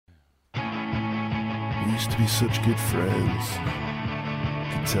used to be such good friends.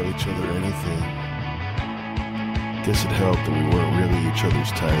 Could tell each other anything. Guess it helped that we weren't really each other's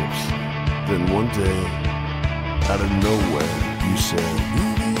types. Then one day, out of nowhere, you said,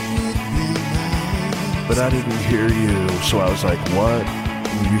 but I didn't hear you, so I was like, what?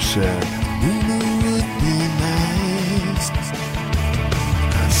 And you said,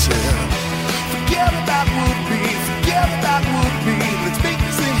 I said, forget about would be, forget about would be. Let's make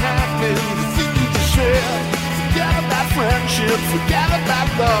this thing happen, the thing you just said. Forget about friendship, forget about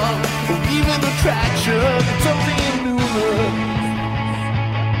love, or even attraction, it's something new.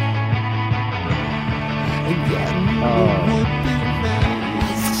 And yeah, would be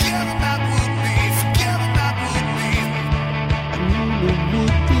nice. Forget about would be, forget about would be. Would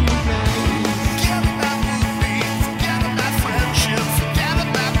be nice. Forget about would be, forget about friendship, forget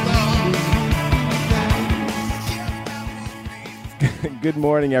about love. Good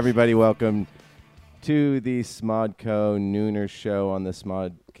morning, everybody. Welcome to the Smodco Nooner Show on the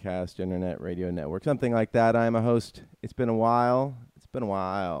Smodcast Internet Radio Network. Something like that. I'm a host. It's been a while. It's been a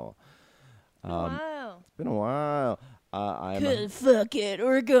while. Fuck it,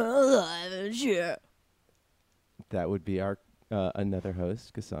 we're going live and shit. That would be our another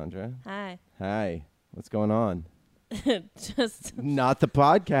host, Cassandra. Hi. Hi. What's going on? Just Not the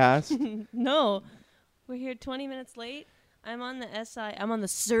podcast. no. We're here 20 minutes late. I'm on the I'm on the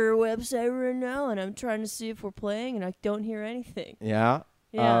SIR website right now, and I'm trying to see if we're playing, and I don't hear anything. Yeah.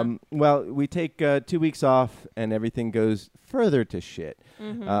 Yeah. Well, we take 2 weeks off, and everything goes further to shit.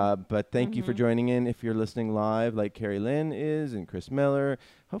 Mm-hmm. But thank you for joining in. If you're listening live, like Carrie Lynn is, and Chris Miller,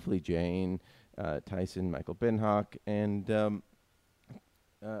 hopefully Jane, Tyson, Michael Binhock, and Darren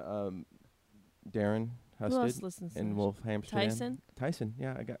Who else Husted, listens to and this? Wolf Amsterdam. Tyson? Tyson,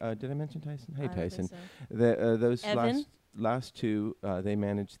 yeah. I got. Did I mention Tyson? Hey, I don't Tyson. think so. Those Evan? last two, they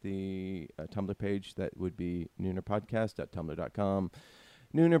manage the Tumblr page that would be noonerpodcast.tumblr.com.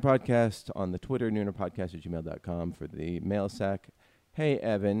 Nooner Podcast on the Twitter, noonerpodcast@gmail.com for the mail sack. Hey,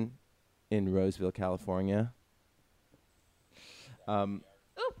 Evan, in Roseville, California. Oh,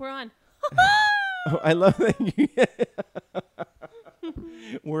 we're on. Oh, I love that you...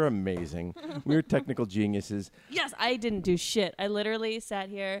 We're amazing. We're technical geniuses. Yes, I didn't do shit. I literally sat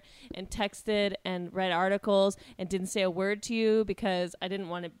here and texted and read articles and didn't say a word to you because I didn't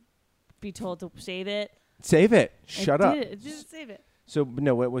want to be told to save it. Save it. Shut up. I didn't save it. So,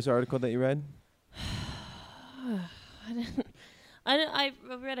 no, what was the article that you read? I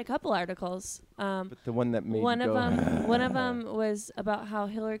read a couple articles. But the one that made One you of go... them, one of them was about how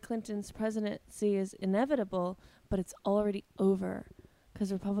Hillary Clinton's presidency is inevitable, but it's already over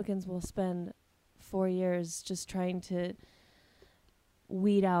because Republicans will spend 4 years just trying to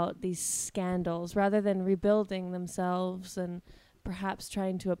weed out these scandals rather than rebuilding themselves and perhaps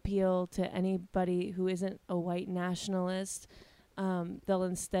trying to appeal to anybody who isn't a white nationalist. They'll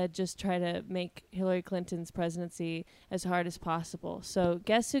instead just try to make Hillary Clinton's presidency as hard as possible. So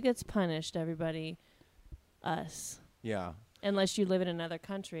guess who gets punished, everybody? Us. Yeah. Unless you live in another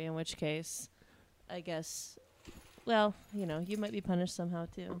country, in which case, I guess, well, you might be punished somehow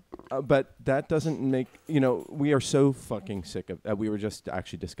too. But that doesn't make, we are so fucking sick of, we were just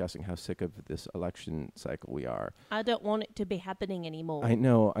actually discussing how sick of this election cycle we are. I don't want it to be happening anymore. I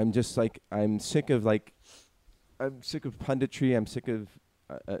know. I'm just I'm sick of punditry. I'm sick of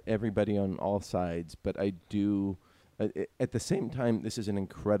everybody on all sides. But I do, at the same time, this is an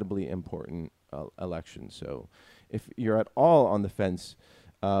incredibly important election. So if you're at all on the fence,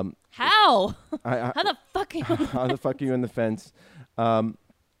 How? How the fuck are you? how the fuck are you on the fence?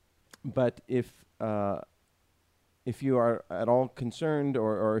 But if you are at all concerned,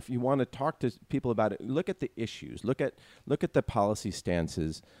 or if you want to talk to people about it, look at the issues. Look at the policy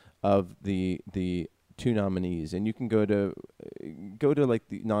stances of the two nominees, and you can go to like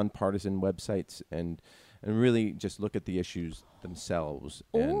the nonpartisan websites and really just look at the issues themselves,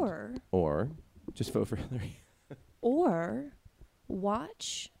 or just vote for Hillary, or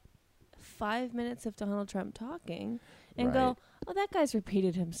watch 5 minutes of Donald Trump talking and Right. go, oh, that guy's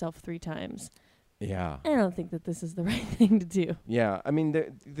repeated himself 3 times. Yeah. I don't think that this is the right thing to do. Yeah, I mean,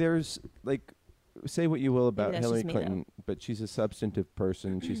 there's like, say what you will about that's Hillary just me, Clinton, but she's a substantive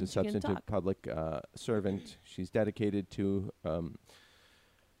person. She's a She can substantive talk. public servant. She's dedicated to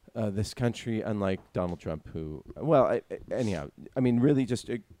this country, unlike Donald Trump, who, anyhow, I mean, really just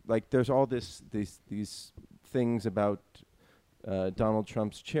like there's all these things about Donald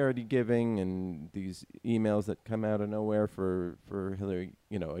Trump's charity giving and these emails that come out of nowhere for Hillary,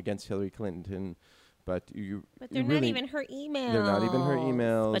 against Hillary Clinton. But they're not even her emails. They're not even her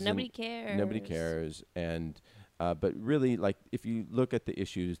emails. But nobody cares. Nobody cares. And but really, like, if you look at the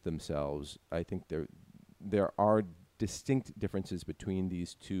issues themselves, I think there are distinct differences between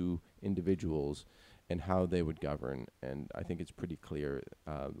these two individuals and how they would govern, and I think it's pretty clear.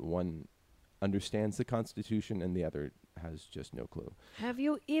 One understands the Constitution, and the other has just no clue. Have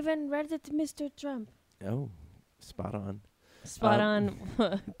you even read it, Mr. Trump? Oh, spot on. Spot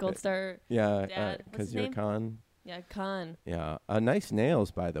on. Gold star. Yeah, Dad, what's because his you're name? Khan. Yeah, Khan. Yeah, nice nails,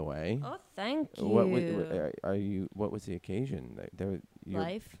 by the way. Oh, thank you. Are you? What was the occasion? You're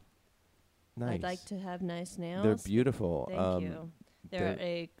Life. nice. I'd like to have nice nails. They're beautiful. Thank you.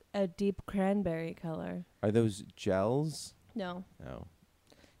 They're a deep cranberry color. Are those gels? No. No,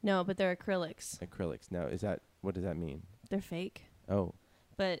 No, but they're acrylics. acrylics. Now, what does that mean? They're fake. Oh,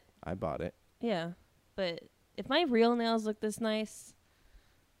 But I bought it. yeah. But if my real nails look this nice,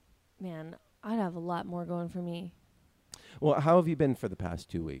 man, I'd have a lot more going for me. Well, how have you been for the past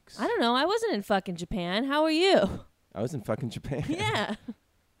 2 weeks? I don't know. I wasn't in fucking Japan. How are you? I was in fucking Japan. Yeah.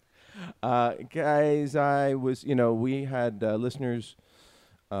 Guys, I was, we had listeners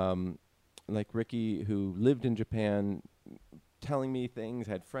like Ricky who lived in Japan telling me things,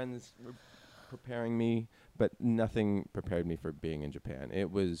 had friends preparing me, but nothing prepared me for being in Japan.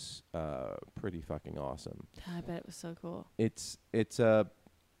 It was pretty fucking awesome. I bet it was so cool. It's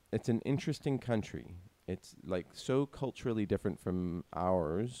an interesting country. It's like so culturally different from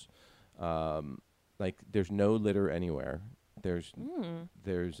ours. Like there's no litter anywhere. There's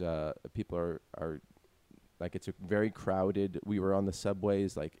people are like, it's a very crowded. We were on the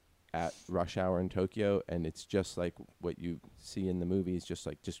subways like at rush hour in Tokyo, and it's just like what you see in the movies, just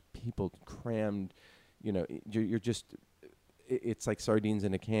people crammed. You're just. It's like sardines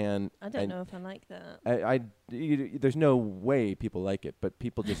in a can. I don't know if I like that. There's no way people like it, but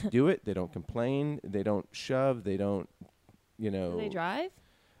people just do it. They don't complain. They don't shove. They don't, Do they drive?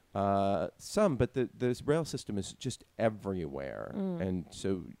 Some, but the rail system is just everywhere, and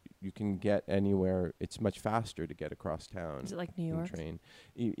so you can get anywhere. It's much faster to get across town. Is it like New than York? train,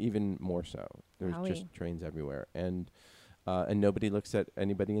 even more so. There's Wowie. just trains everywhere, and nobody looks at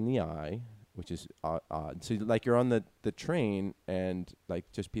anybody in the eye, which is odd. So like you're on the train, and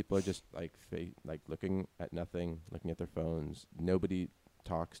like just people are just like looking at nothing, looking at their phones. Nobody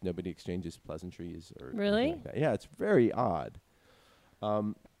talks. Nobody exchanges pleasantries or Really? anything like that. Yeah, it's very odd.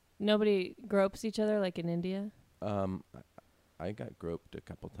 Nobody gropes each other like in India? I got groped a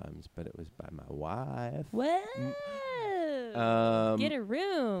couple times, but it was by my wife. What? Get a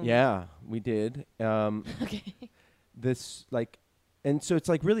room. Yeah, we did. Okay. This and so it's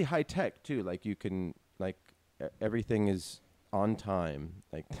like really high tech too. Like you can everything is on time.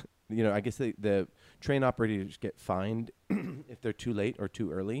 Like I guess the train operators get fined if they're too late or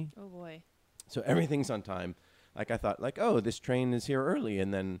too early. Oh boy. So everything's on time. Like I thought, oh, this train is here early,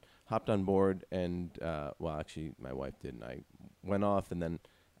 and then hopped on board, and well, actually, my wife didn't. I went off, and then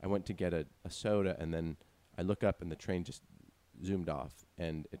I went to get a soda, and then I look up, and the train just zoomed off,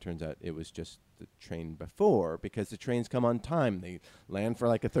 and it turns out it was just the train before, because the trains come on time. They land for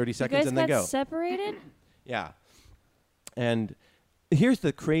like 30 seconds, and you they guys go. got separated? Yeah. And here's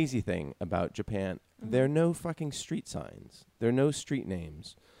the crazy thing about Japan. There are no fucking street signs. There are no street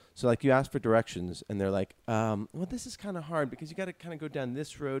names. So, like, you ask for directions, and they're like, well, this is kind of hard because you got to kind of go down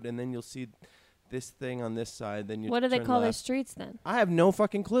this road, and then you'll see this thing on this side. Then you What do they turn call their left. streets then? I have no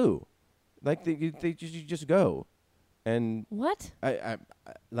fucking clue. Like, you just go. And What? I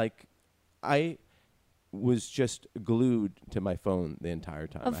was just glued to my phone the entire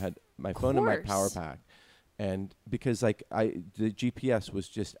time. I had my phone and my power course. pack. And because, the GPS was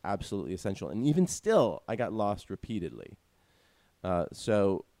just absolutely essential. And even still, I got lost repeatedly.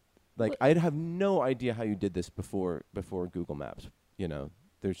 So... I'd have no idea how you did this before Google Maps.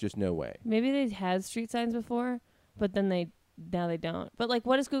 There's just no way. Maybe they had street signs before, but then now they don't. But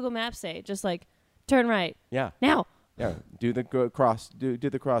what does Google Maps say? Just turn right. Yeah. Now. Yeah. Do the do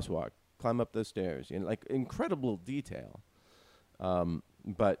the crosswalk. Climb up those stairs. Incredible detail.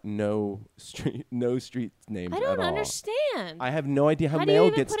 But no street names I at don't all. understand. I have no idea how do you mail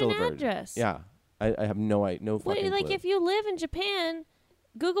even gets put an delivered. address? Yeah. I have no fucking clue. If you live in Japan,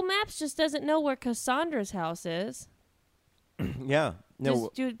 Google Maps just doesn't know where Cassandra's house is. Yeah. No.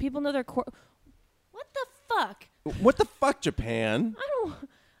 Do people know their What the fuck? What the fuck, Japan? I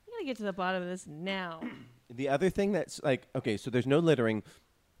gotta get to the bottom of this now. The other thing that's okay, so there's no littering,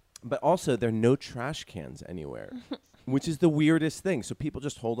 but also there are no trash cans anywhere, which is the weirdest thing. So people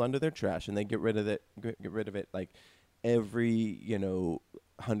just hold onto their trash and they get rid of it. Get rid of it every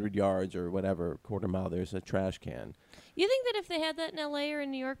 100 yards or whatever, quarter mile. There's a trash can. You think that if they had that in LA or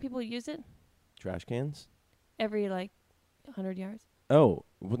in New York, people would use it Trash cans? every 100 yards? Oh,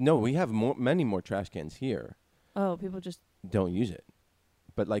 well, no, we have many more trash cans here. Oh, people just Don't use it.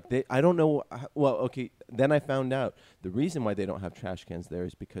 But like I don't know. Well, okay. Then I found out the reason why they don't have trash cans there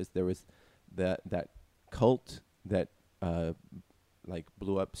is because there was that cult that like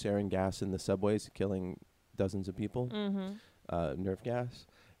blew up sarin gas in the subways, killing dozens of people. Nerve gas,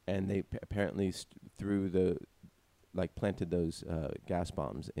 and they apparently threw planted those gas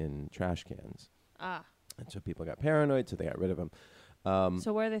bombs in trash cans. And so people got paranoid, so they got rid of them.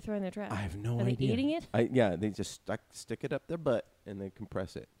 So where are they throwing their trash? I have no Are idea. they eating it? Yeah, they just stick it up their butt and then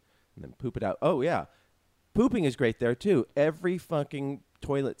compress it and then poop it out. Oh yeah, pooping is great there too. Every fucking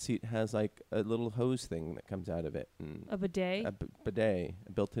toilet seat has like a little hose thing that comes out of it. And A bidet? a bidet,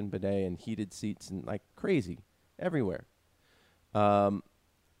 a built-in bidet, and heated seats and like crazy everywhere.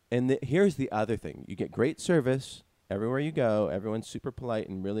 And here's the other thing: you get great service everywhere you go. Everyone's super polite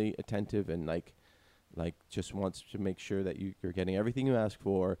and really attentive and like just wants to make sure that you're getting everything you ask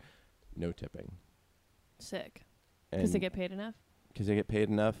for. No tipping. Sick. Because they get paid enough? Because they get paid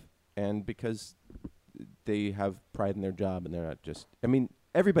enough, and because they have pride in their job, and they're not just. I mean,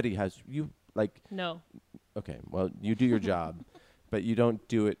 everybody has No. Okay, well, you do your job, but you don't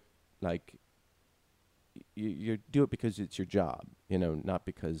do it like. You do it because it's your job, not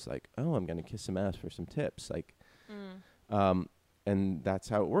because like, oh, I'm gonna kiss some ass for some tips, like. And that's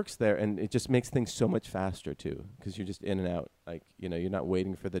how it works there, and it just makes things so much faster too, because you're just in and out. Like, you're not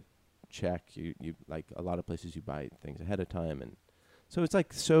waiting for the check. You like a lot of places you buy things ahead of time, and so it's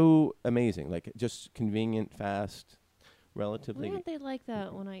like so amazing, like just convenient, fast, relatively. Why aren't they like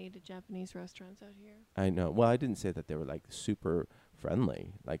that when I eat at Japanese restaurants out here? I know. Well, I didn't say that they were like super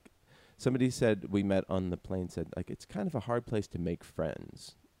friendly. Like somebody said, we met on the plane, said like it's kind of a hard place to make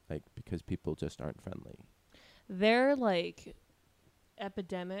friends, like because people just aren't friendly. They're like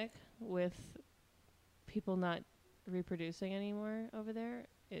epidemic with people not reproducing anymore over there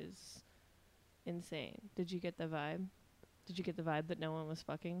is insane. Did you get the vibe? Did you get the vibe that no one was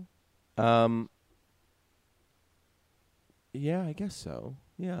fucking? Yeah, I guess so.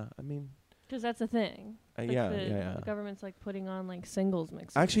 Yeah, I mean, because that's a thing. Like yeah. The government's like putting on like singles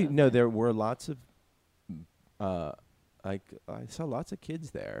mixes. Actually, no, there were lots of I saw lots of kids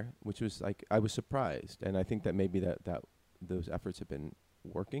there, which was like I was surprised, and I think that maybe that those efforts have been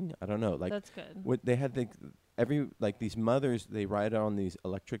working. I don't know. Like that's good. What they had these mothers, they ride on these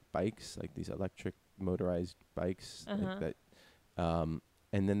electric bikes, like these electric motorized bikes like that, and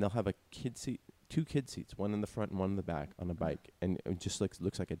then they'll have a kid seat, 2 kid seats, one in the front and one in the back on a bike, and it just looks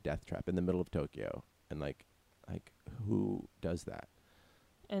like a death trap in the middle of Tokyo. And like who does that?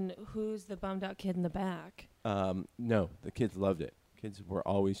 And who's the bummed out kid in the back? No, the kids loved it. Kids were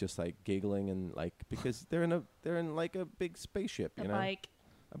always just like giggling and like because they're in like a big spaceship, A bike.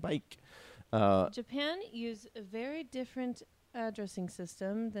 A bike. Japan use a very different addressing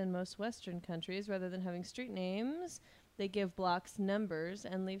system than most Western countries. Rather than having street names, they give blocks numbers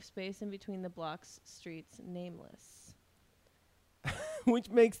and leave space in between the blocks' streets nameless. Which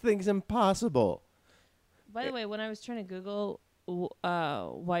makes things impossible. By the way, when I was trying to Google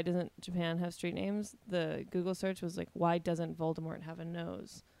why doesn't Japan have street names, the Google search was like, why doesn't Voldemort have a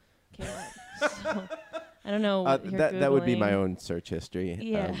nose? So I don't know what you're that would be my Googling. own search history.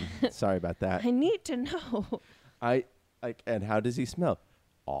 Yeah. Sorry about that. I need to know. And how does he smell?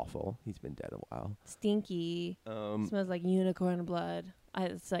 Awful. He's been dead a while. Stinky. Smells like unicorn blood.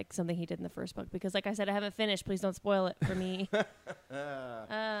 It's like something he did in the first book because, like I said, I haven't finished. Please don't spoil it for me.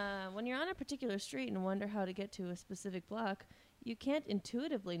 When you're on a particular street and wonder how to get to a specific block, you can't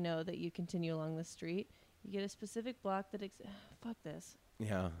intuitively know that you continue along the street. You get a specific block that fuck this.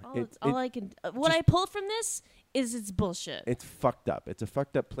 Yeah. What I pulled from this is it's bullshit. It's fucked up. It's a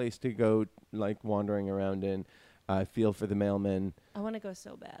fucked up place to go, like wandering around in. I feel for the mailman. I want to go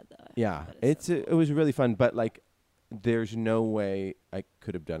so bad though. Yeah, it was really fun, but like, there's no way I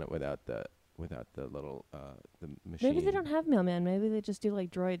could have done it without the little the machine. Maybe they don't have mailman. Maybe they just do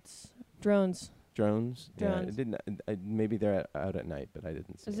like drones. Drones. Yeah, it didn't. Maybe they're out at night, but I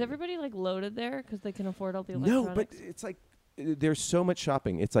didn't see. Is any. everybody like loaded there because they can afford all the electronics? No, but it's like there's so much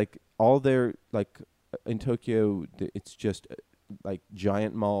shopping. It's like all their like in Tokyo. It's just like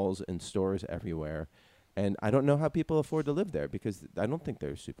giant malls and stores everywhere, and I don't know how people afford to live there because I don't think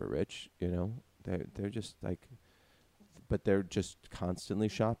they're super rich. They're just like. But they're just constantly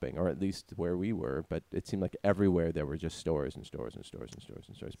shopping, or at least where we were. But it seemed like everywhere there were just stores and stores and stores and stores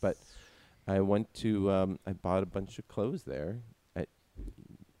and stores. But I went to, I bought a bunch of clothes there.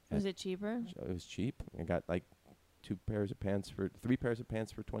 Was it cheaper? It was cheap. I got like 3 pairs of pants for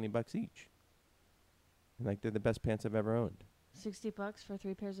 $20 each. And like they're the best pants I've ever owned. $60 for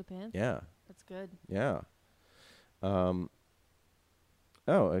 3 pairs of pants? Yeah. That's good. Yeah. And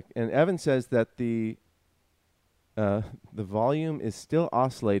Evan says that the the volume is still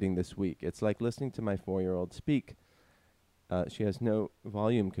oscillating this week. It's like listening to my 4-year-old speak. She has no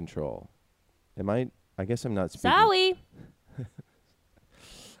volume control. I guess I'm not speaking. Zowie.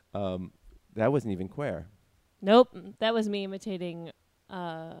 That wasn't even Quare. Nope, that was me imitating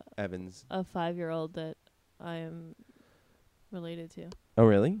Evans. a 5-year-old that I am related to. Oh,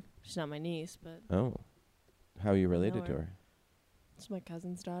 really? She's not my niece, but Oh. How are you related to her. her? it's my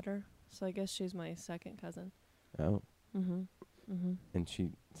cousin's daughter. So I guess she's my second cousin. Oh. Mm-hmm. Mm-hmm. And she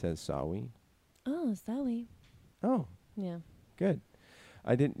says Sawi. Oh, Zowie. Oh, Yeah. good.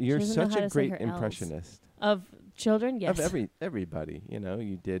 You're doesn't know such how a to say great her Ls. impressionist. Of children, yes. Of everybody. You know,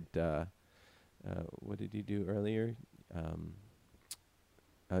 you did, what did you do earlier?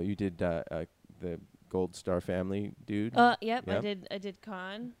 You did the Gold Star Family dude. Yep, Yep. I did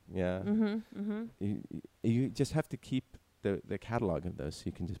Con. Yeah. Mm-hmm. Mm-hmm. You just have to keep the catalog of those so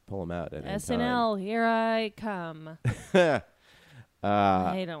you can just pull them out at any time. SNL, here I come.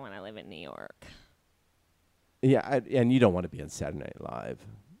 I don't want to live in New York. Yeah, and you don't want to be on Saturday Night Live.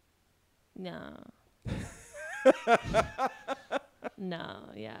 No. No,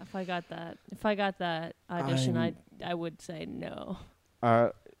 yeah. If I got that audition, I would say no.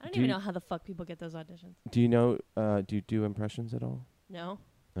 I don't even know how the fuck people get those auditions. Do you know? Do you do impressions at all? No.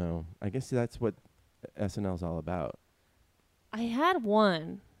 No. I guess that's what SNL's all about. I had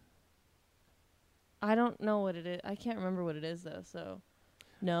one. I don't know what it is. I can't remember what it is though. So,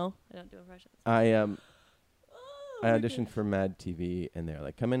 no, I don't do impressions. I auditioned for Mad TV, and they're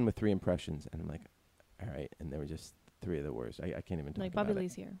like, "Come in with 3 impressions," and I'm like, "All right," and there were just 3 of the worst. I can't even talk Like about Bobby it.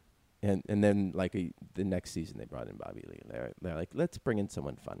 Lee's here. And then like the next season they brought in Bobby Lee. They're like, let's bring in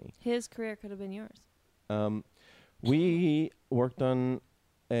someone funny. His career could have been yours. We worked on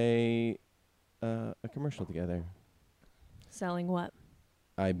a commercial together. Selling what?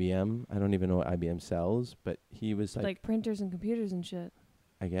 IBM. I don't even know what IBM sells, but he was Like printers and computers and shit.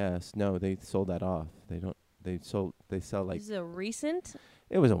 I guess no, they sold that off. They don't. They sell like. This is a recent.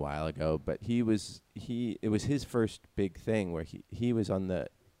 It was a while ago, but it was his first big thing where he was on the.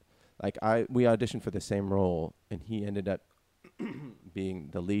 Like we auditioned for the same role, and he ended up being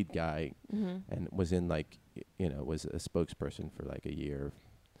the lead guy, and was in was a spokesperson for like a year.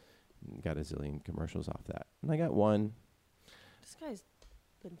 Got a zillion commercials off that, and I got one. This guy's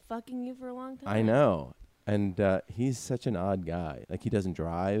been fucking you for a long time. I know, and he's such an odd guy. Like he doesn't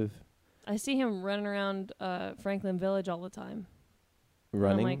drive. I see him running around Franklin Village all the time.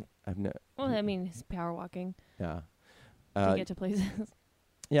 Running. like, I've no. Well, I mean, he's power walking Yeah. to get to places.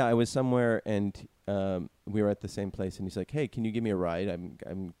 Yeah, I was somewhere and we were at the same place, and he's like, "Hey, can you give me a ride?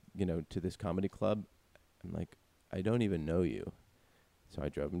 I'm to this comedy club." I'm like, "I don't even know you," so I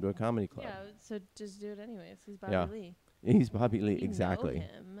drove him to a comedy club. Yeah, so just do it anyways. He's Bobby Yeah. Lee. He's Bobby Lee, You exactly.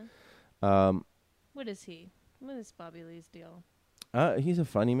 know him. What is he? What is Bobby Lee's deal? He's a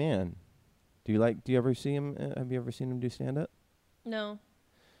funny man. Do you ever see him? Have you ever seen him do stand up? No,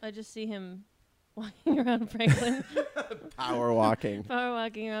 I just see him walking around Franklin. Power walking. Power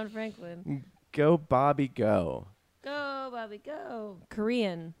walking around Franklin. Go Bobby, go. Go, Bobby, go.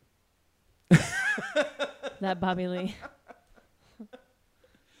 Korean. That Bobby Lee.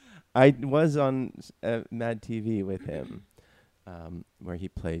 I was on Mad TV with him, where he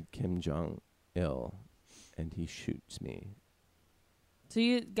played Kim Jong-il, and he shoots me. So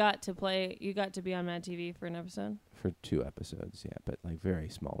you got to be on Mad TV for an episode? For 2 episodes, yeah, but like very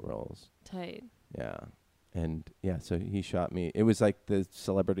small roles. Tight. Yeah. And yeah, so he shot me. It was like the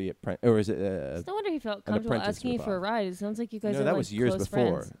Celebrity or is it? It's no wonder he felt comfortable Apprentice asking you for a ripoff. ride. It sounds like you guys No, are that like was years close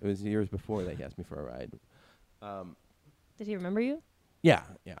before. friends. It was years before that he asked me for a ride. Did he remember you? Yeah.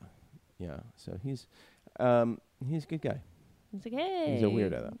 So he's a good guy. He's like, hey, He's a weirdo,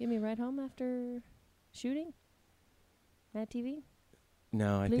 though. Give me a ride home after shooting. Mad TV.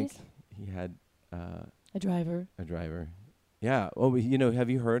 No, I think Please? he had A driver. a driver. Yeah. Oh, have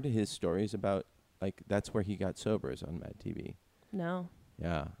you heard his stories about like that's where he got sober is on Mad TV? No.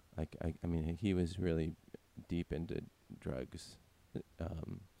 Yeah. Like I mean, he was really deep into drugs.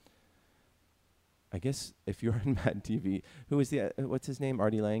 I guess if you're on Mad TV, who was the what's his name?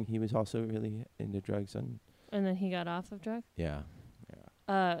 Artie Lang. He was also really into drugs. And then he got off of drugs? Yeah.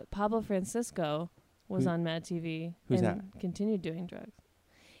 Pablo Francisco was on Mad TV Who's and continued doing drugs.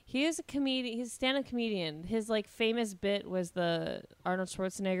 He is a comedian. He's a stand-up comedian. His like famous bit was the Arnold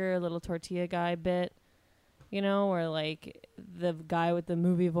Schwarzenegger little tortilla guy bit, where like the guy with the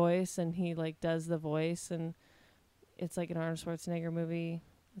movie voice and he like does the voice and it's like an Arnold Schwarzenegger movie.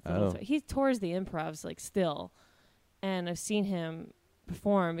 He tours the improvs like still, and I've seen him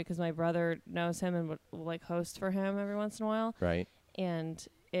perform because my brother knows him and will like host for him every once in a while. Right. And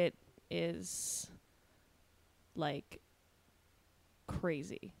it is like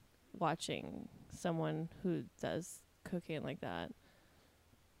crazy watching someone who does cocaine like that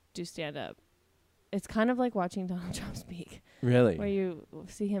do stand up. It's kind of like watching Donald Trump speak, Really? where you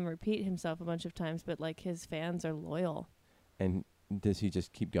see him repeat himself a bunch of times, but like his fans are loyal. And does he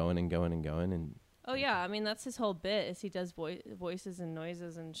just keep going and going and going? And Oh yeah, I mean that's his whole bit is he does voices and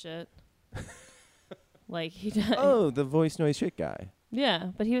noises and shit. Like he does. oh, the voice noise shit guy.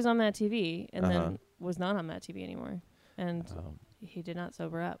 Yeah, but he was on Mad TV and Uh-huh. then was not on Mad TV anymore, and he did not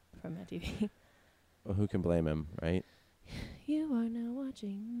sober up from Mad TV. Well, who can blame him, right? You are now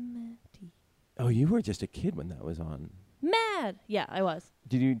watching Mad TV. Oh, you were just a kid when that was on. Mad. Yeah, I was.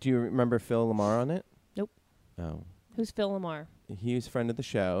 Do you remember Phil Lamar on it? Nope. Oh, Who's Phil Lamar? he's a friend of the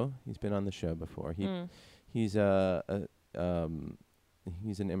show. He's been on the show before. He's he's an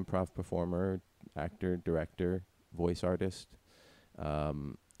improv performer, actor, director, voice artist.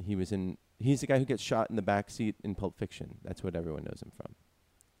 He's the guy who gets shot in the back seat in Pulp Fiction. That's what everyone knows him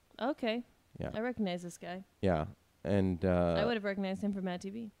from. Okay. Yeah. I recognize this guy. Yeah. And I would have recognized him from Mad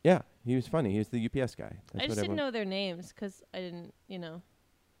TV. yeah, he was funny. He was the UPS guy. That's I just what didn't know their names because I didn't,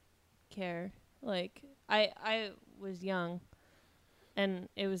 care. Like, I was young, and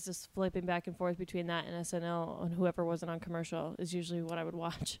it was just flipping back and forth between that and SNL, and whoever wasn't on commercial is usually what I would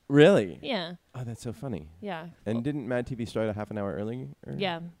watch. Really? Yeah. Oh, that's so funny. Yeah. And didn't Mad TV start a half an hour early?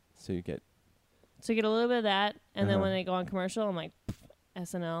 Yeah. So you get... So you get a little bit of that, and then Uh-huh. when they go on commercial, I'm like,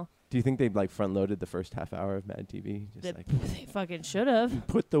 SNL. Do you think they like front-loaded the first half hour of Mad TV? Just They, like, they fucking should have.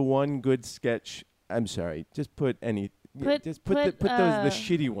 put the one good sketch... I'm sorry. Just put any... just put the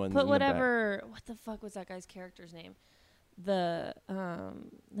shitty ones Put in the back. whatever. What the fuck was that guy's character's name? Let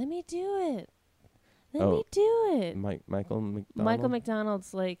me do it. Let me do it. Michael McDonald? Michael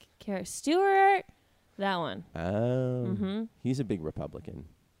McDonald's like character. Stewart. That one. Oh. He's a big Republican.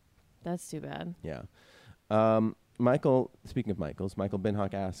 That's too bad. Yeah. Michael, speaking of Michaels, Michael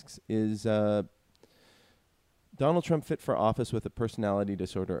Binhock asks, is Donald Trump fit for office with a personality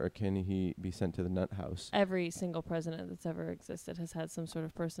disorder, or can he be sent to the nut house? Every single president that's ever existed has had some sort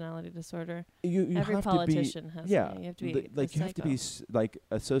of personality disorder. You Every have politician to be, has. yeah, You have to be like you have to be like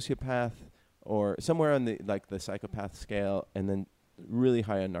a sociopath or somewhere on the psychopath scale, and then really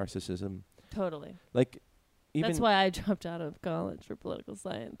high on narcissism. Totally. Like, even that's why I dropped out of college for political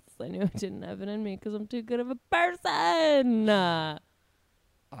science. I knew I didn't have it in me because I'm too good of a person.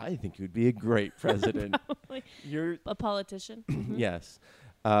 I think you'd be a great president. You're a politician. Yes.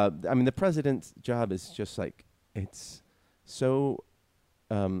 I mean, the president's job is just like, it's so,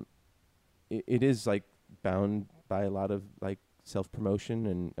 it is like bound by a lot of like self-promotion.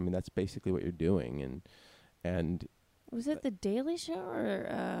 And I mean, that's basically what you're doing. And was it The Daily Show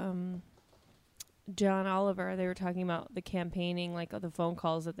or John Oliver? They were talking about the campaigning, like the phone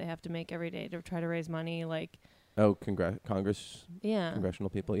calls that they have to make every day to try to raise money. Like, oh, Congress. Yeah. Congressional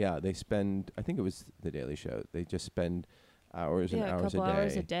people. Yeah. They spend, I think it was The Daily Show. They just spend hours and hours a day.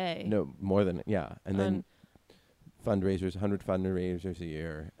 Hours a day. No, more than, yeah. And then fundraisers, 100 fundraisers a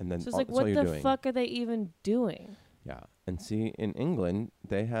year. And then so it's like, what the fuck are they even doing? Yeah. And see, in England,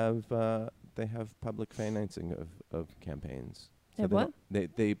 they have public financing of campaigns. They have what?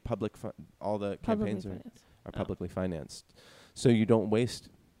 They all the campaigns are publicly financed. So you don't waste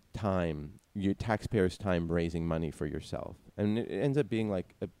time, your taxpayers' time raising money for yourself. And it ends up being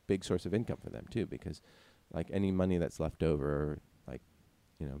like a big source of income for them too, because like any money that's left over, like,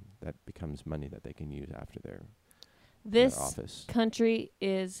 that becomes money that they can use after their office. Country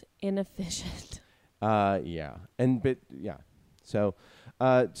is inefficient. Yeah. So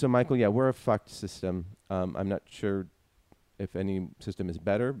Michael, yeah, we're a fucked system. I'm not sure if any system is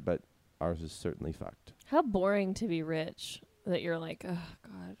better, but ours is certainly fucked. How boring to be rich that you're like, oh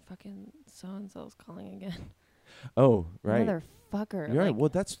God, fucking so-and-so's calling again. Oh, right. Motherfucker. You're right. Well,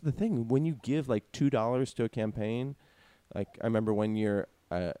 that's the thing. When you give like $2 to a campaign, like I remember one year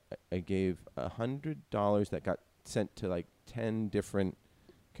I gave $100 that got sent to like 10 different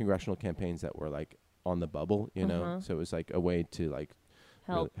congressional campaigns that were like on the bubble, So it was like a way to like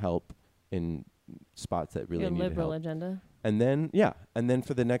help in spots that really needed help. Your liberal agenda. And then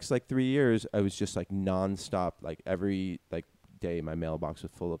for the next like 3 years, I was just like nonstop, like every like day, my mailbox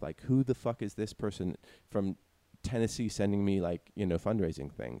was full of like, who the fuck is this person from Tennessee sending me like,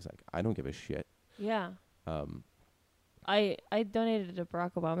 fundraising things? Like, I don't give a shit. Yeah. I donated to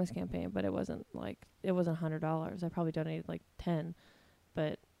Barack Obama's campaign, but it wasn't $100. I probably donated like 10,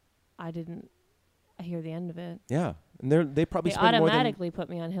 but I didn't hear the end of it. Yeah. And they probably spent automatically put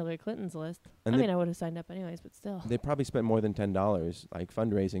me on Hillary Clinton's list. I mean, I would have signed up anyways, but still. They probably spent more than $10 like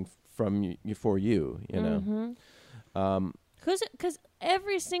fundraising from for you, Because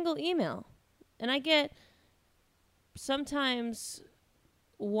every single email, and I get sometimes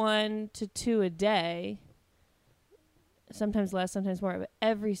 1 to 2 a day, sometimes less, sometimes more, but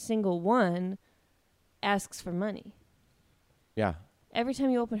every single one asks for money. Yeah. Every time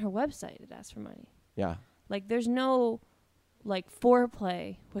you open her website, it asks for money. Yeah. Like, there's no, like,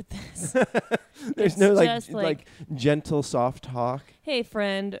 foreplay with this. There's It's no just like gentle soft talk. Hey,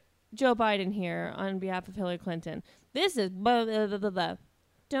 friend, Joe Biden here on behalf of Hillary Clinton. This is blah, blah, blah, blah, blah.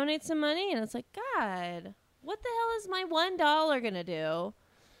 Donate some money. And it's like, God, what the hell is my $1 going to do?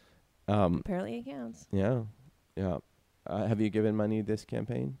 Apparently it counts. Yeah. Yeah. Have you given money this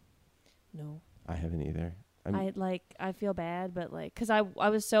campaign? No. I haven't either. I feel bad, but like, cause I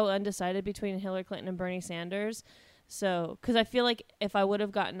was so undecided between Hillary Clinton and Bernie Sanders. So, cause I feel like if I would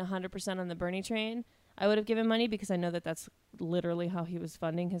have gotten 100% on the Bernie train, I would have given money, because I know that that's literally how he was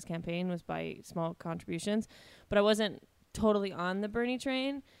funding his campaign, was by small contributions. But I wasn't totally on the Bernie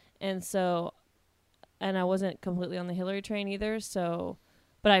train. And so, and I wasn't completely on the Hillary train either. So,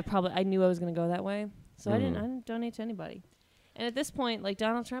 but I knew I was going to go that way. So I didn't donate to anybody. And at this point, like,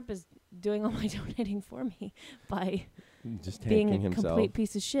 Donald Trump is doing all my donating for me by just being a himself complete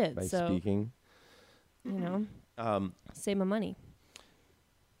piece of shit. by So, speaking. you know, save my money.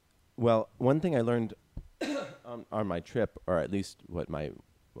 Well, one thing I learned on my trip, or at least what my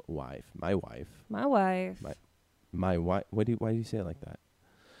wife. My wife. Why do you say it like that?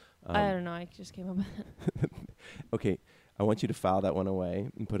 I don't know. I just came up with it. Okay, I want you to file that one away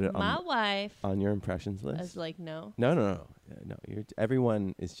and put it My wife. on your impressions list. I was like, no. No.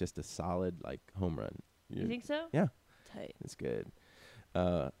 Everyone is just a solid like home run. You think so? Yeah. Tight. It's good.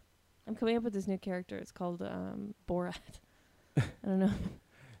 I'm coming up with this new character. It's called Borat. I don't know.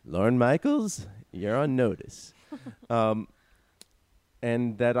 Lorne Michaels, you're on notice. And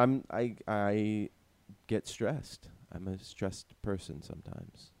that I get stressed. I'm a stressed person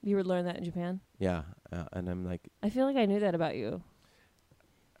sometimes. You would learn that in Japan? Yeah, and I'm like. I feel like I knew that about you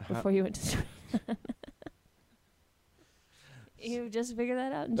before you went to Japan. You just figured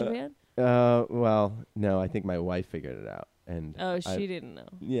that out in Japan? Well, no, I think my wife figured it out. And she didn't know.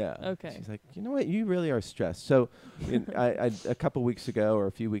 Yeah. Okay. She's like, you know what? You really are stressed. So I a couple weeks ago or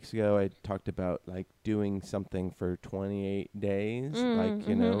a few weeks ago, I talked about like doing something for 28 days.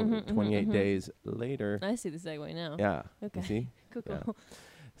 28 days later. I see the segue now. Yeah. Okay. You see? Cool. Yeah.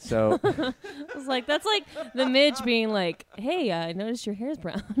 So. I was like, that's like the Midge being like, hey, I noticed your hair's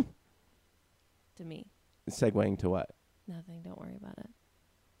brown. To me. Segueing to what? Nothing. Don't worry about it.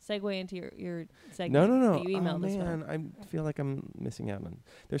 Segue into your segment. No. That you emailed us man, I feel like I'm missing out on.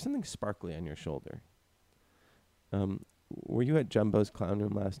 There's something sparkly on your shoulder. Were you at Jumbo's Clown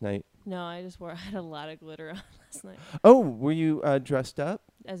Room last night? No, I had a lot of glitter on last night. Oh, were you dressed up?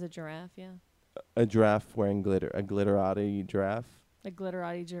 As a giraffe, yeah. A giraffe wearing glitter, a glitterati giraffe. A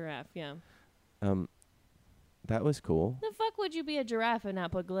glitterati giraffe, yeah. That was cool. The fuck would you be a giraffe and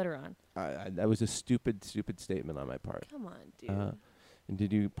not put glitter on? That was a stupid statement on my part. Come on, dude. And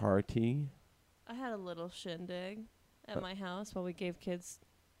did you party? I had a little shindig at my house while we gave kids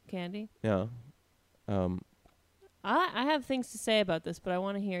candy. Yeah. I have things to say about this, but I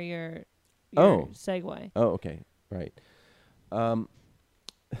want to hear your segue. Oh, okay. Right.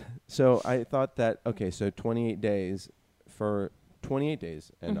 So I thought that, so 28 days for 28 days,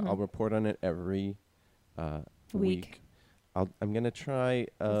 and I'll report on it every week. I'm going to try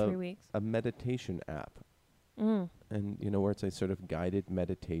 3 weeks. a meditation app. And where it's a sort of guided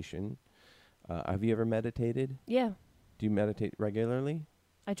meditation. Have you ever meditated? Yeah. Do you meditate regularly?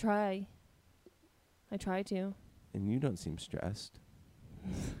 I try to. And you don't seem stressed.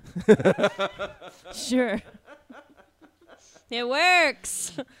 Sure. It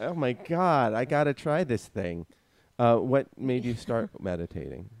works. Oh my God, I gotta try this thing. What made you start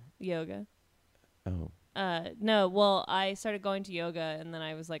meditating? Yoga. Oh. No, well, I started going to yoga, and then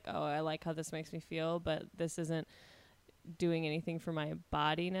I was like, oh, I like how this makes me feel, but this isn't doing anything for my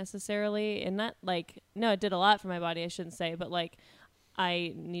body necessarily. And not like, no, it did a lot for my body, I shouldn't say, but like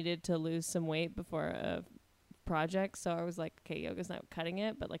I needed to lose some weight before a project. So I was like, okay, yoga's not cutting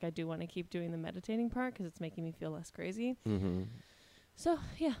it, but like I do want to keep doing the meditating part because it's making me feel less crazy. Mm-hmm. So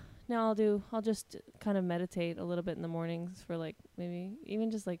yeah, now I'll just kind of meditate a little bit in the mornings for like maybe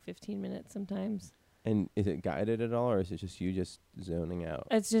even just like 15 minutes sometimes. And is it guided at all, or is it just you just zoning out?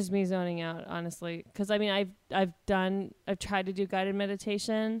 It's just me zoning out, honestly. Because I mean, I've tried to do guided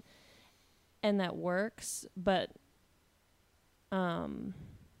meditation, and that works. But I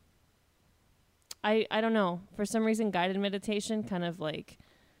don't know. For some reason, guided meditation kind of like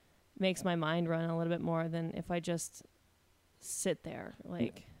makes my mind run a little bit more than if I just sit there.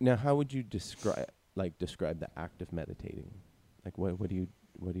 Like now, how would you describe the act of meditating? Like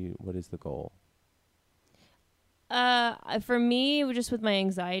what is the goal? For me, just with my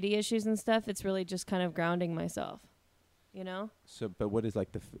anxiety issues and stuff, it's really just kind of grounding myself, you know? So, but what is like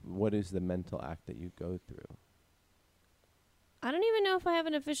what is the mental act that you go through? I don't even know if I have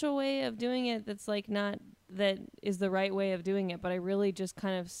an official way of doing it that's like not that is the right way of doing it, but I really just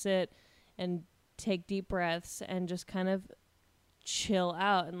kind of sit and take deep breaths and just kind of chill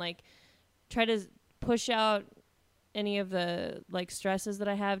out and like try to push out any of the like stresses that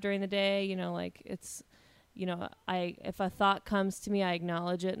I have during the day, you know, like it's, you know, if a thought comes to me, I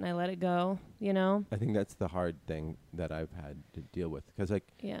acknowledge it and I let it go, you know? I think that's the hard thing that I've had to deal with. Because, like,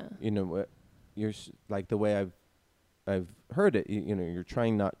 Yeah. you know, like the way I've heard it, you know, you're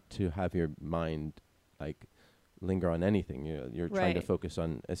trying not to have your mind, like, linger on anything. You're trying to Right. focus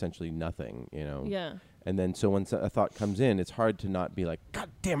on essentially nothing, you know? Yeah. And then so once a thought comes in, it's hard to not be like, God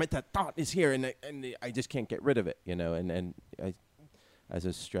damn it, that thought is here, and I just can't get rid of it, you know? And I, as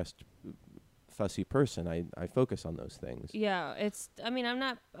a stressed, fussy person, I focus on those things. Yeah,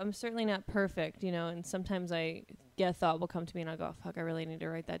 I'm certainly not perfect, you know, and sometimes a thought will come to me and I'll go, fuck, I really need to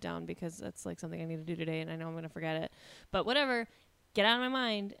write that down because that's like something I need to do today and I know I'm going to forget it. But whatever, get out of my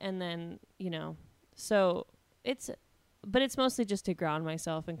mind. And then, you know, so it's mostly just to ground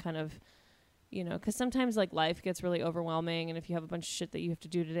myself and kind of, you know, because sometimes like life gets really overwhelming. And if you have a bunch of shit that you have to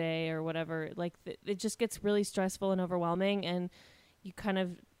do today or whatever, like it just gets really stressful and overwhelming. And you kind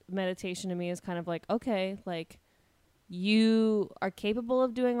of, meditation to me is kind of like, okay, like you are capable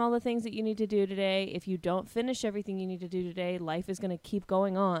of doing all the things that you need to do today. If you don't finish everything you need to do today, life is going to keep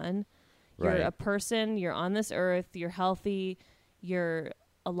going on. You're Right. a person, you're on this earth, you're healthy, you're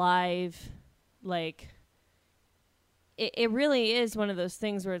alive. Like it really is one of those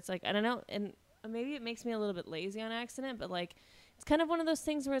things where it's like, I don't know, and maybe it makes me a little bit lazy on accident, but like it's kind of one of those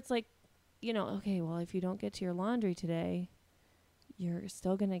things where it's like, you know, okay, well, if you don't get to your laundry today, you're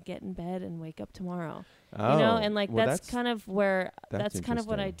still going to get in bed and wake up tomorrow. Oh, you know, and like well, that's kind of where that's kind of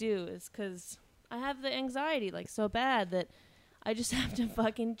what I interesting. do is because I have the anxiety like so bad that I just have to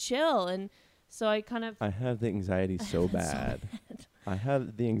fucking chill. And so I kind of, I have the anxiety so bad. I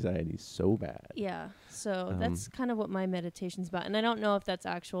have the anxiety so bad. yeah. So that's kind of what my meditation's about. And I don't know if that's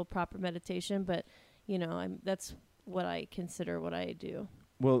actual proper meditation, but you know, that's what I consider what I do.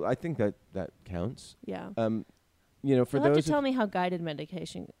 Well, I think that counts. Yeah. You know, for You'll have those to tell me how guided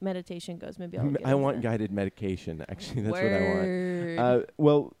meditation goes. Maybe I'll get I want into guided medication. Actually, that's Word. what I want.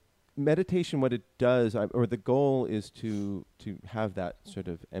 Well, meditation, what it does, or the goal is to have that sort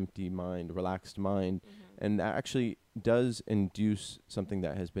of empty mind, relaxed mind, and that actually does induce something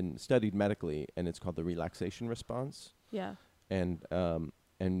that has been studied medically, and it's called the relaxation response. Yeah.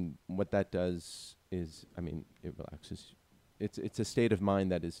 And what that does is, I mean, it relaxes. It's a state of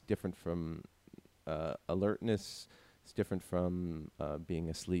mind that is different from alertness. It's different from being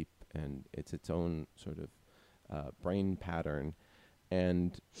asleep, and it's its own sort of brain pattern.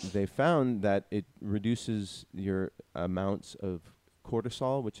 And they found that it reduces your amounts of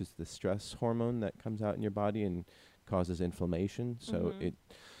cortisol, which is the stress hormone that comes out in your body and causes inflammation. So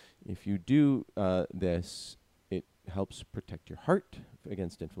if you do this, it helps protect your heart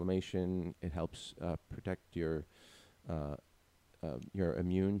against inflammation. It helps protect your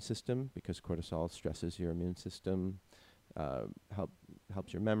immune system, because cortisol stresses your immune system,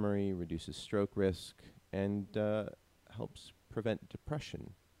 helps your memory, reduces stroke risk, and helps prevent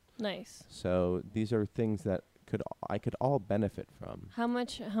depression. Nice. So these are things that I could all benefit from. How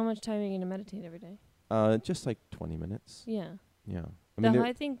much time are you going to meditate every day? Just like 20 minutes. Yeah. Yeah. I mean,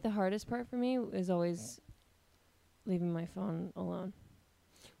 I think the hardest part for me is always leaving my phone alone.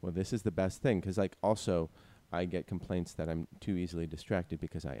 well, this is the best thing, because like also I get complaints that I'm too easily distracted,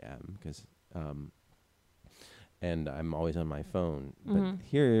 because I am, and I'm always on my phone. But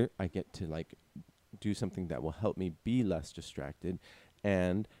here I get to like do something that will help me be less distracted,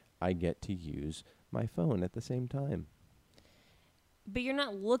 and I get to use my phone at the same time. But you're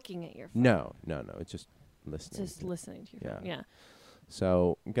not looking at your phone. No. It's just It's listening. just listening to your phone. Yeah. Yeah.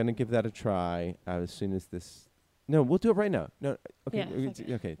 So I'm going to give that a try as soon as this... No, we'll do it right now. No, okay. Yeah, fuck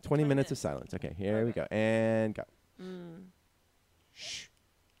it. Okay, 20 minutes of silence. Okay, here we go. And go. Shh.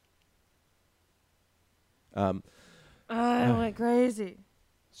 I went crazy.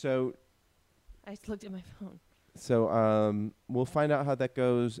 So I just looked at my phone. we'll find out how that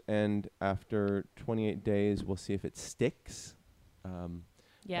goes, and after 28 days, we'll see if it sticks.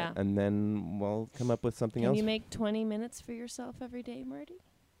 Yeah. And then we'll come up with something Can else. you make 20 minutes for yourself every day, Marty?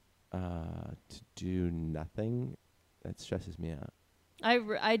 To do nothing, that stresses me out.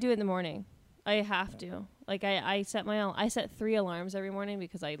 I do it in the morning. I have to. Like I set 3 alarms every morning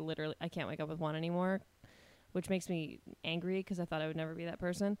because I can't wake up with one anymore, which makes me angry because I thought I would never be that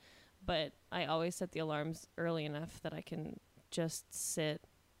person. but I always set the alarms early enough that I can just sit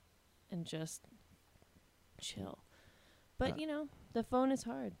and just chill. But, the phone is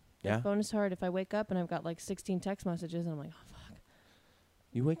hard. Yeah. The phone is hard. If I wake up and I've got like 16 text messages and I'm like, oh, fuck.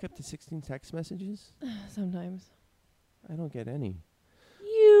 You wake up to 16 text messages? Sometimes. I don't get any.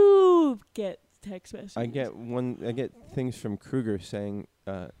 You get text messages. I get things from Kruger saying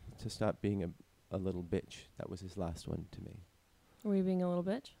to stop being a little bitch. That was his last one to me. Were you being a little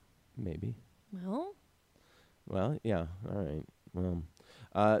bitch? Maybe. Well, Yeah. All right. Well,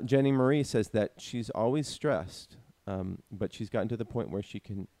 Jenny Marie says that she's always stressed, but she's gotten to the point where she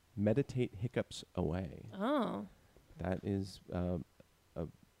can meditate hiccups away. Oh. That is a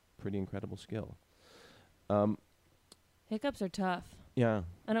pretty incredible skill. Hiccups are tough. Yeah.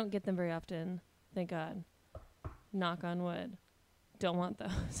 I don't get them very often. Thank God. Knock on wood. Don't want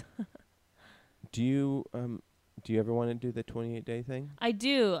those. Do you ever want to do the 28-day thing? I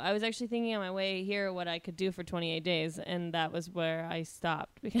do. I was actually thinking on my way here what I could do for 28 days, and that was where I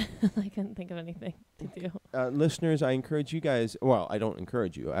stopped because I couldn't think of anything to do. Listeners, I encourage you guys. Well, I don't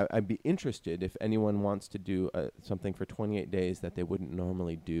encourage you. I'd be interested if anyone wants to do something for 28 days that they wouldn't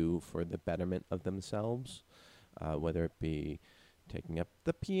normally do for the betterment of themselves, whether it be taking up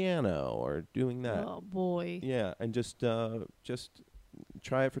the piano or doing that. Oh, boy. Yeah, and just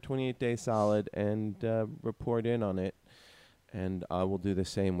try it for 28 days solid and report in on it. And I will do the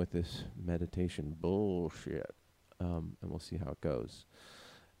same with this meditation bullshit. And we'll see how it goes.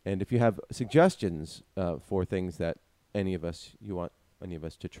 And if you have suggestions for things that you want any of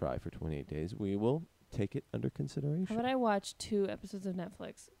us to try for 28 days, we will take it under consideration. How about I watch 2 episodes of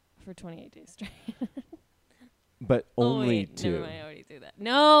Netflix for 28 days straight? But only 2. Never mind, I already do that.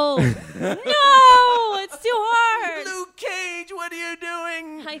 No! No! It's too hard! Luke Cage, what are you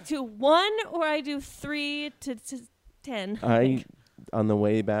doing? I do 1 or I do 3 to 10. On the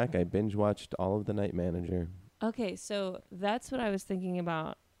way back, I binge watched all of The Night Manager. Okay, so that's what I was thinking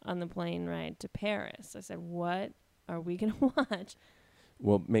about on the plane ride to Paris. I said, what are we going to watch?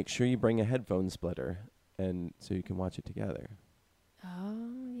 Well, make sure you bring a headphone splitter and so you can watch it together.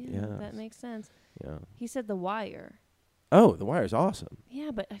 Oh, yeah, that makes sense. Yeah. He said The Wire. Oh, The Wire's awesome.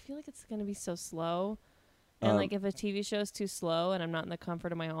 Yeah, but I feel like it's going to be so slow. And like if a TV show is too slow and I'm not in the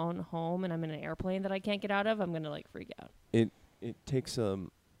comfort of my own home and I'm in an airplane that I can't get out of, I'm going to like freak out. It takes a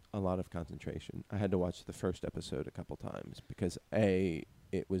lot of concentration. I had to watch the first episode a couple times because A,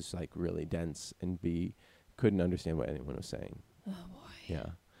 it was like really dense, and B, couldn't understand what anyone was saying. Oh boy.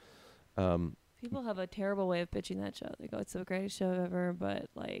 Yeah. People have a terrible way of pitching that show. They go, it's the greatest show ever, but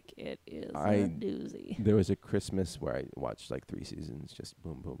like it is a doozy. There was a Christmas where I watched like 3 seasons, just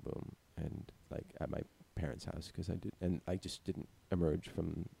boom, boom, boom, and like at my parents' house because I just didn't emerge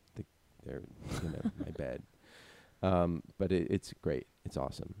from my bed. But it's great. It's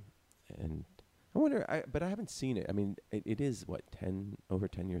awesome, and I wonder. But I haven't seen it. I mean, it is over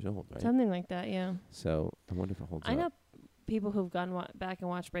 10 years old, right? Something like that, yeah. So I wonder if it holds up. I know people who've gone back and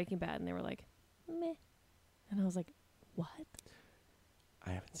watched Breaking Bad, and they were like, meh. And I was like, what?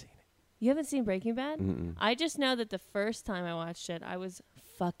 I haven't seen it. You haven't seen Breaking Bad? Mm-mm. I just know that the first time I watched it, I was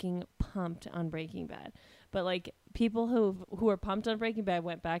fucking pumped on Breaking Bad. But like people who were pumped on Breaking Bad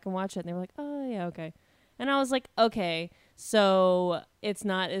went back and watched it, and they were like, oh yeah, okay. And I was like, okay, so it's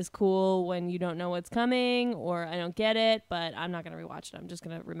not as cool when you don't know what's coming, or I don't get it, but I'm not going to rewatch it. I'm just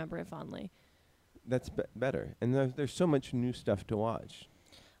going to remember it fondly. That's better. And there's so much new stuff to watch.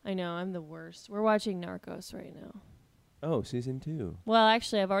 I know, I'm the worst. We're watching Narcos right now. Oh, season 2. Well,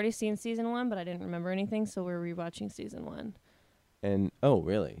 actually, I've already seen season 1, but I didn't remember anything, so we're rewatching season 1. And, oh,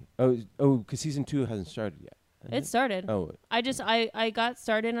 really? Oh, because season 2 hasn't started yet. It started. Oh. I got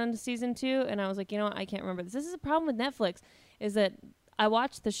started on season 2, and I was like, you know what? I can't remember this. This is a problem with Netflix, is that I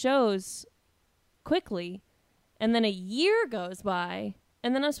watch the shows quickly, and then a year goes by,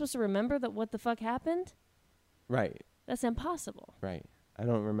 and then I'm supposed to remember that what the fuck happened? Right. That's impossible. Right. I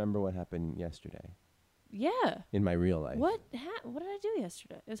don't remember what happened yesterday. Yeah. In my real life. What did I do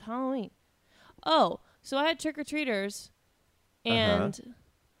yesterday? It was Halloween. Oh, so I had trick-or-treaters, and